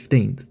April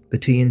 15th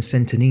that Ian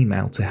sent an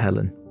email to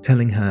Helen,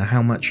 telling her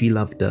how much he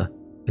loved her,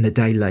 and a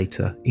day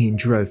later Ian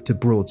drove to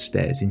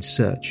Broadstairs in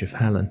search of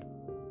Helen.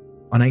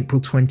 On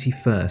April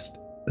 21st,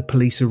 the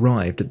police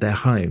arrived at their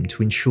home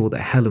to ensure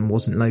that Helen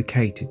wasn't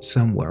located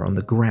somewhere on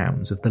the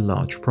grounds of the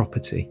large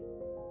property.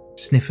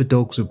 Sniffer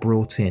dogs were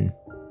brought in,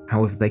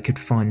 however they could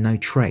find no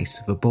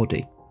trace of a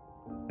body.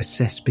 A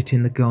cesspit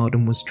in the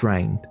garden was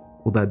drained,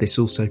 although this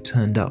also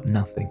turned up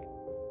nothing.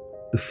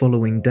 The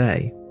following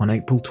day, on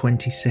April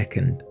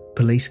 22nd,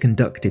 police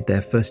conducted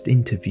their first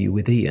interview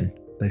with Ian.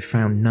 They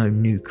found no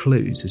new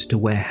clues as to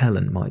where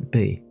Helen might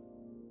be.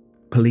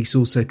 Police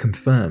also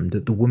confirmed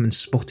that the woman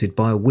spotted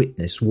by a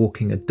witness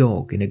walking a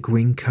dog in a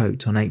green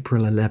coat on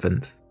April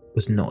 11th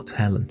was not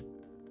Helen.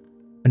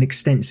 An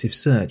extensive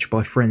search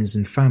by friends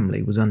and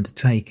family was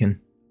undertaken,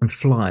 and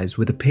flyers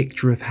with a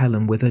picture of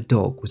Helen with her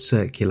dog was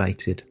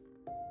circulated.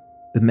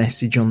 The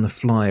message on the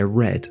flyer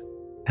read,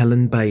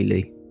 "Helen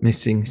Bailey,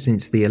 missing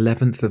since the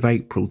 11th of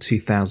April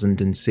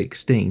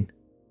 2016.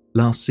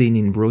 Last seen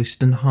in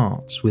Royston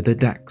Hearts with her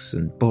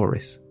dachshund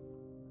Boris.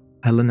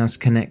 Helen has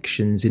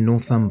connections in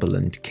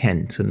Northumberland,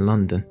 Kent and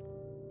London."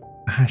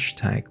 A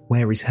hashtag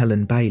 "Where is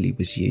Helen Bailey"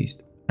 was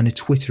used, and a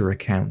Twitter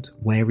account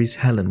 "Where is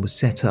Helen" was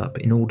set up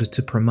in order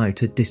to promote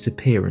her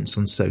disappearance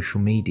on social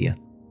media.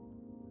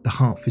 The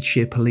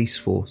Hertfordshire Police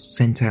Force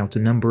sent out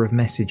a number of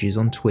messages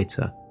on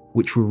Twitter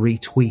which were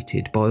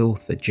retweeted by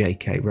author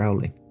J.K.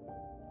 Rowling.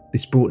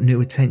 This brought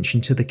new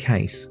attention to the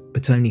case,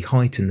 but only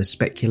heightened the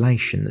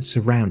speculation that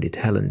surrounded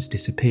Helen's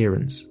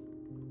disappearance.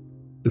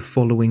 The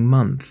following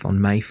month, on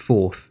May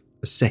 4th,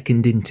 a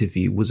second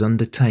interview was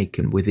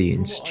undertaken with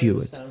Ian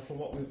Stewart. From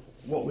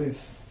what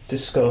we've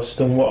discussed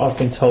and what I've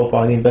been told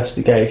by the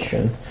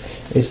investigation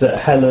is that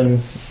Helen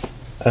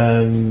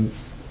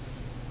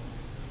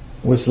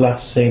was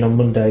last seen on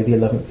Monday, the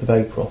 11th of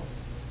April.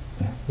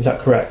 Yeah. Is that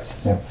correct?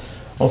 Yeah.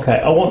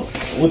 Okay,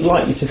 would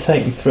like you to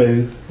take me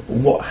through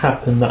what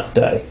happened that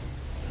day.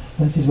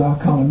 This is what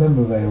I can't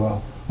remember very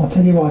well. I'll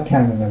tell you what I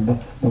can remember,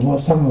 but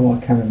some of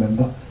what I can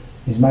remember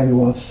is maybe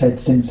what I've said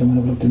since and when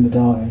I've looked in the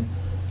diary,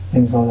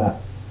 things like that.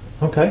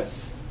 Okay.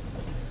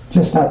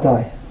 Just that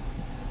day.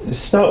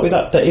 Start with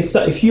that day.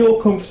 If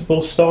you're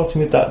comfortable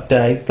starting with that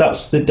day,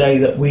 that's the day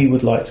that we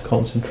would like to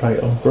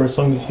concentrate on, for as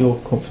long as you're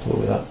comfortable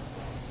with that.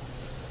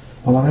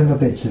 Well, I remember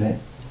bits of it.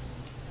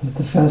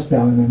 The first bit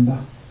I remember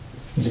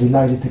is we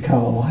loaded the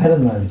car, or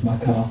Helen loaded my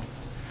car,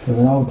 with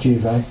an old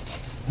duvet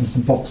and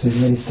some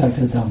boxes ready to take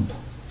to the dump.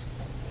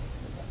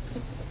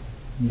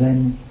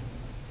 Then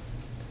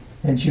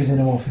she was in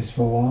her office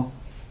for a while.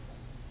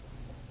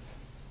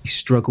 He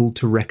struggled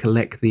to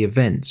recollect the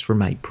events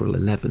from April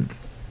 11th.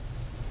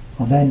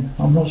 And then,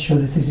 I'm not sure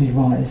that this is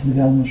right, this is the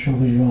bit I'm not sure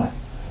if it's right.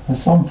 At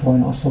some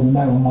point I saw the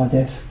note on my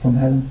desk from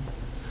Helen.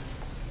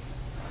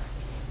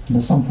 And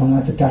at some point I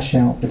had to dash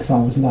out because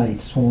I was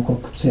late, so I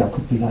could see I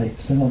could be late,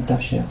 so I'd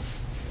dash out.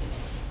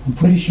 I'm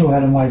pretty sure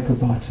Helen waved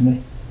goodbye to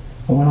me,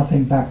 but when I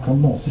think back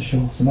I'm not so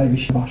sure, so maybe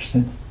she rushed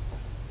then.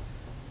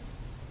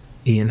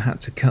 Ian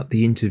had to cut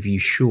the interview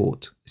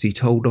short as he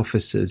told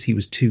officers he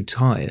was too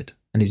tired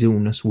and his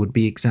illness would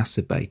be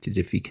exacerbated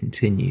if he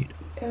continued.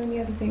 The only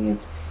other thing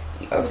is,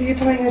 obviously you're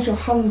telling us you're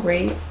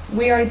hungry.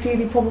 We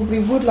ideally probably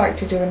would like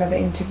to do another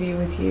interview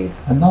with you.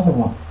 Another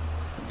one?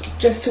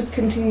 Just to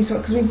continue to,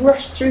 because we've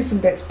rushed through some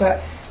bits,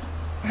 but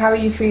how are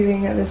you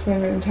feeling at this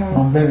moment in time?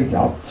 I'm very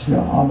good.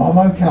 I'm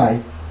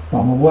okay, but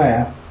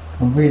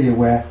I'm really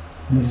aware,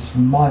 and this is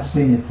from my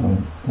senior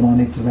point, that I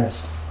need to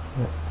rest.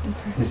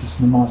 Okay. This is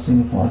from my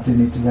senior point, I do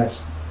need to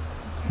rest.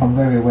 I'm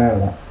very aware of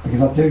that, because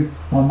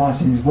my mind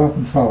senior is well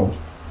controlled,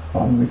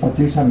 but if I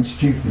do something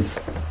stupid,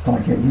 I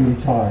get really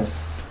tired,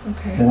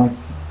 okay, then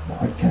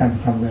I can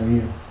become very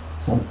ill.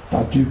 So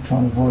I do try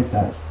and avoid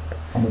that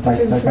on a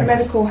day-to-day basis. So for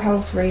medical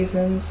health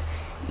reasons,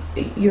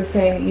 you're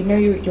saying you know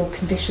your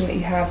condition that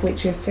you have,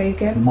 which is, say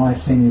again?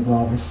 Myasthenia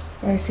gravis.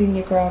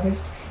 Myasthenia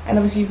gravis. And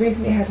obviously you've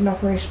recently had an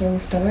operation on your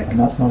stomach. And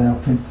that's not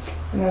helping.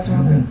 And that's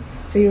not helping.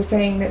 So you're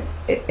saying that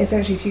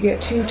essentially if you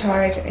get too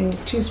tired and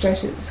too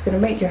stressed, it's going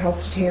to make your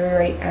health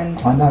deteriorate and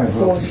I know it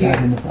will, cause you...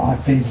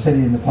 I've been silly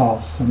in the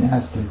past and it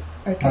has to.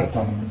 Okay. Has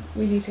done.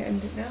 We need to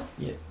end it now?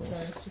 Yeah.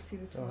 Sorry, let's just see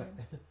the time.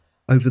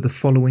 Over the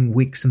following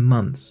weeks and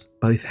months,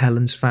 both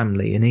Helen's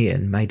family and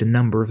Ian made a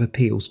number of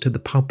appeals to the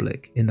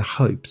public in the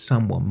hope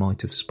someone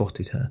might have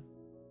spotted her.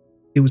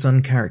 It was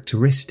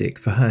uncharacteristic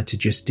for her to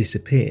just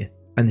disappear,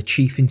 and the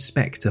Chief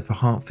Inspector for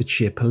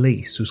Hertfordshire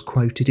Police was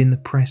quoted in the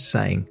press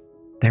saying,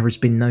 "There has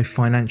been no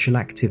financial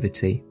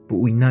activity, but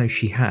we know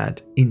she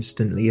had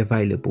instantly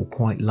available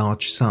quite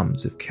large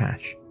sums of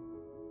cash."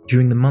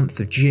 During the month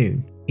of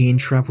June, Ian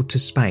travelled to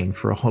Spain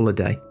for a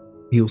holiday.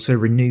 He also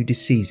renewed his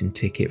season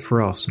ticket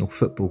for Arsenal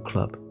Football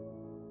Club.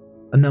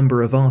 A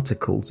number of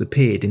articles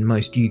appeared in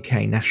most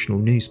UK national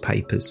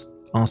newspapers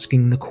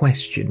asking the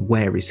question,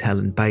 "Where is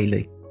Helen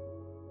Bailey?"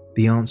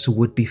 The answer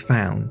would be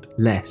found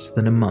less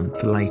than a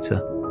month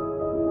later.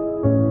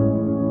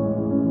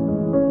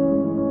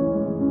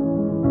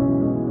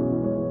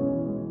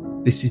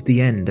 This is the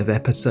end of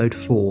episode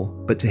 4,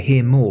 but to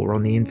hear more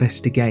on the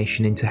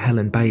investigation into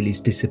Helen Bailey's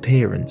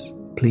disappearance,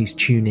 please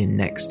tune in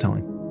next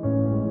time.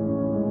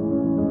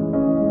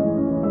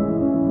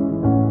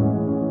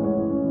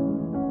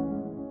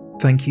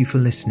 Thank you for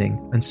listening,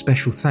 and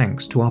special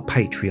thanks to our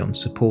Patreon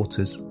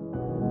supporters.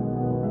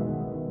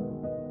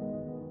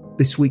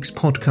 This week's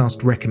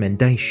podcast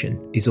recommendation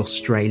is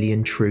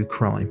Australian True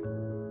Crime.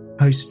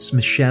 Hosts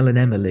Michelle and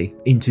Emily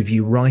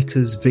interview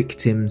writers,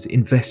 victims,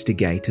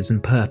 investigators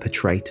and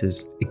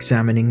perpetrators,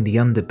 examining the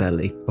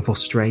underbelly of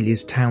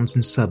Australia's towns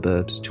and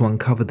suburbs to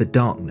uncover the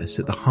darkness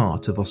at the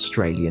heart of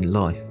Australian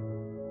life.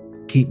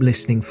 Keep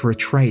listening for a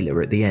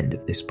trailer at the end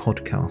of this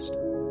podcast.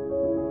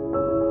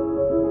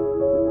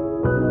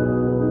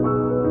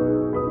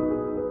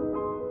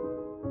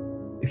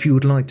 If you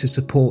would like to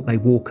support They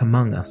Walk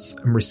Among Us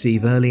and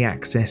receive early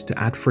access to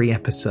ad-free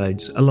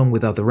episodes along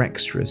with other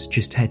extras,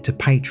 just head to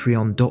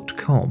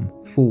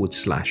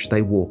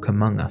patreon.com/They Walk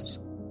Among Us.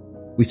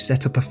 We've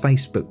set up a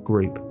Facebook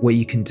group where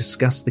you can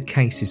discuss the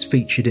cases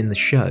featured in the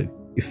show,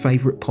 your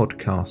favourite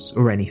podcasts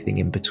or anything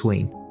in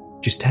between.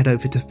 Just head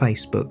over to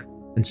Facebook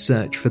and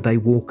search for They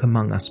Walk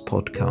Among Us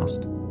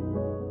podcast.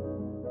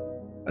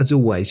 As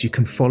always, you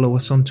can follow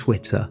us on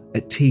Twitter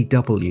at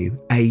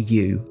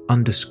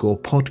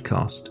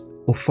TWAU_podcast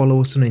or follow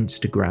us on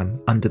Instagram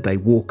under They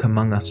Walk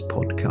Among Us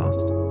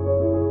podcast.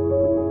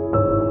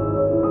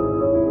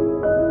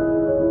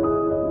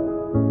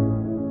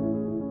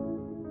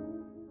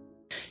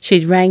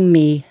 She'd rang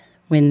me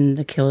when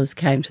the killers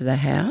came to the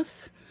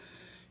house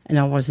and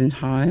I wasn't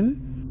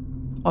home.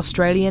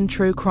 Australian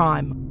True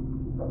Crime.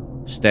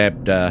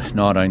 Stabbed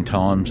 19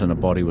 times and a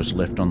body was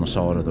left on the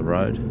side of the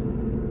road.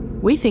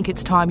 We think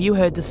it's time you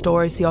heard the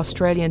stories the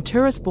Australian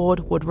Tourist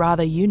Board would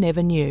rather you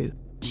never knew.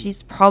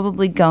 She's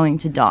probably going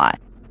to die.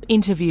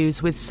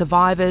 Interviews with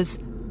survivors,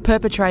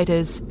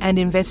 perpetrators and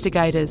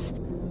investigators.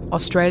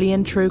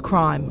 Australian True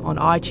Crime on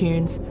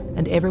iTunes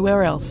and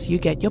everywhere else you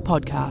get your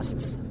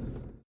podcasts.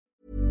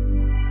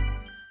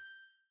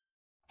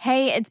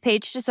 Hey, it's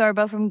Paige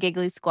DeSorbo from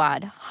Giggly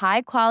Squad.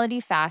 High quality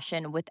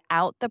fashion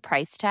without the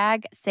price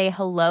tag. Say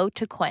hello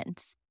to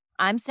Quince.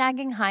 I'm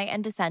snagging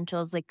high-end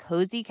essentials like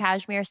cozy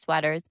cashmere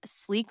sweaters,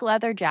 sleek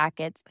leather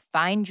jackets,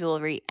 fine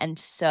jewelry, and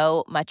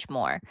so much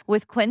more.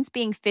 With Quince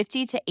being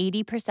 50 to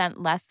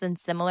 80% less than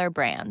similar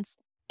brands.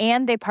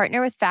 And they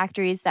partner with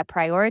factories that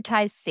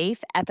prioritize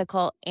safe,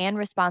 ethical, and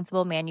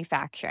responsible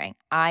manufacturing.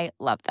 I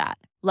love that.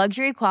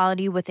 Luxury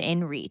quality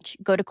within reach.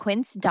 Go to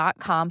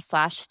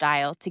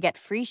quince.com/style to get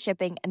free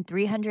shipping and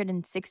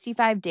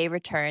 365-day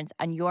returns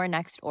on your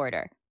next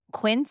order.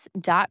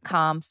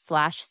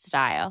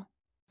 Quince.com/style.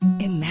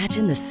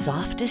 Imagine the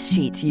softest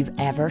sheets you've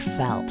ever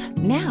felt.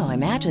 Now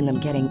imagine them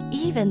getting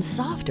even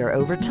softer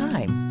over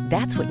time.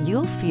 That's what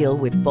you'll feel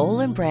with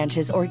Boll &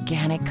 Branch's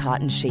organic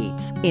cotton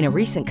sheets. In a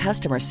recent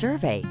customer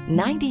survey,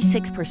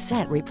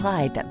 96%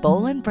 replied that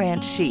Boll &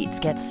 Branch sheets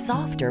get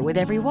softer with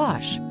every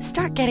wash.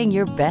 Start getting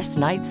your best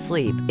night's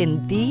sleep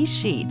in these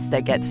sheets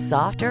that get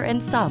softer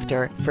and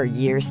softer for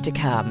years to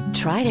come.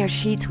 Try their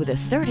sheets with a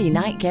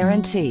 30-night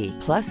guarantee.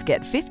 Plus,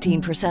 get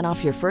 15%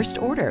 off your first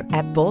order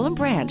at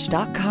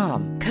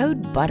bollandbranch.com.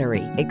 Code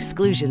BUTTERY.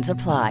 Exclusions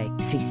apply.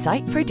 See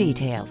site for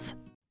details.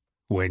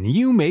 When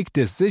you make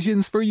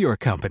decisions for your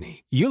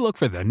company, you look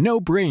for the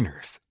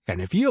no-brainers.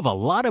 And if you have a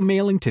lot of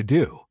mailing to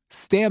do,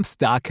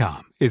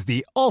 Stamps.com is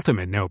the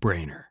ultimate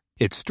no-brainer.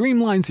 It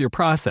streamlines your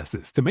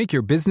processes to make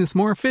your business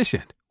more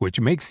efficient, which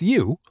makes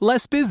you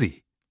less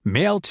busy.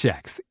 Mail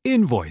checks,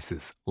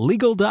 invoices,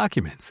 legal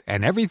documents,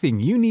 and everything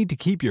you need to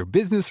keep your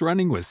business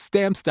running with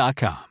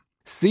Stamps.com.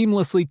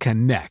 Seamlessly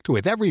connect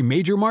with every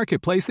major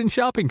marketplace and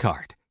shopping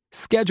cart.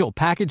 Schedule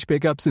package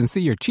pickups and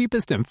see your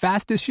cheapest and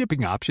fastest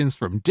shipping options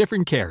from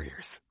different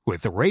carriers.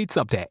 With rates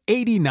up to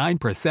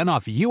 89%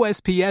 off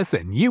USPS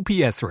and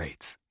UPS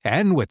rates.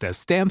 And with the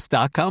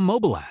Stamps.com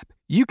mobile app,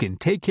 you can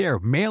take care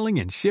of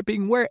mailing and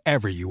shipping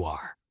wherever you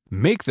are.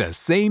 Make the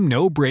same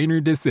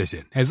no-brainer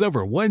decision as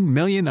over 1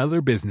 million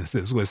other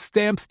businesses with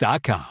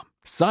Stamps.com.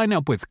 Sign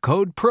up with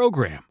code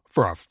PROGRAM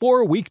for a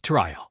 4-week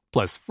trial,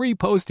 plus free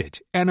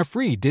postage and a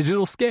free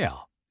digital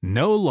scale.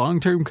 No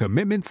long-term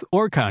commitments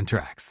or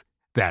contracts.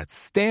 That's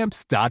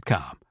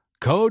Stamps.com.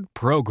 Code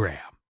PROGRAM.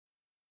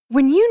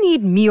 When you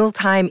need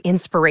mealtime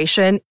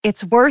inspiration,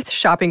 it's worth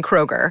shopping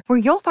Kroger, where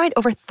you'll find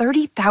over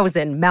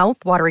 30,000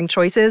 mouth-watering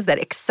choices that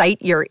excite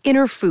your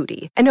inner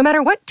foodie. And no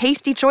matter what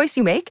tasty choice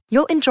you make,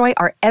 you'll enjoy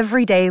our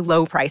everyday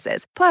low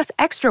prices, plus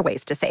extra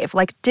ways to save,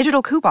 like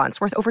digital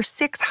coupons worth over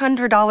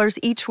 $600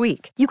 each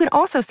week. You can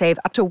also save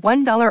up to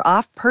 $1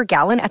 off per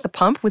gallon at the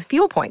pump with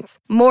fuel points.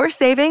 More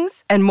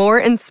savings and more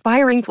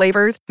inspiring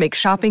flavors make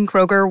shopping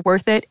Kroger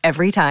worth it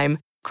every time.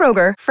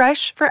 Kroger,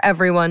 fresh for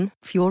everyone.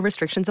 Fuel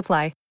restrictions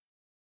apply.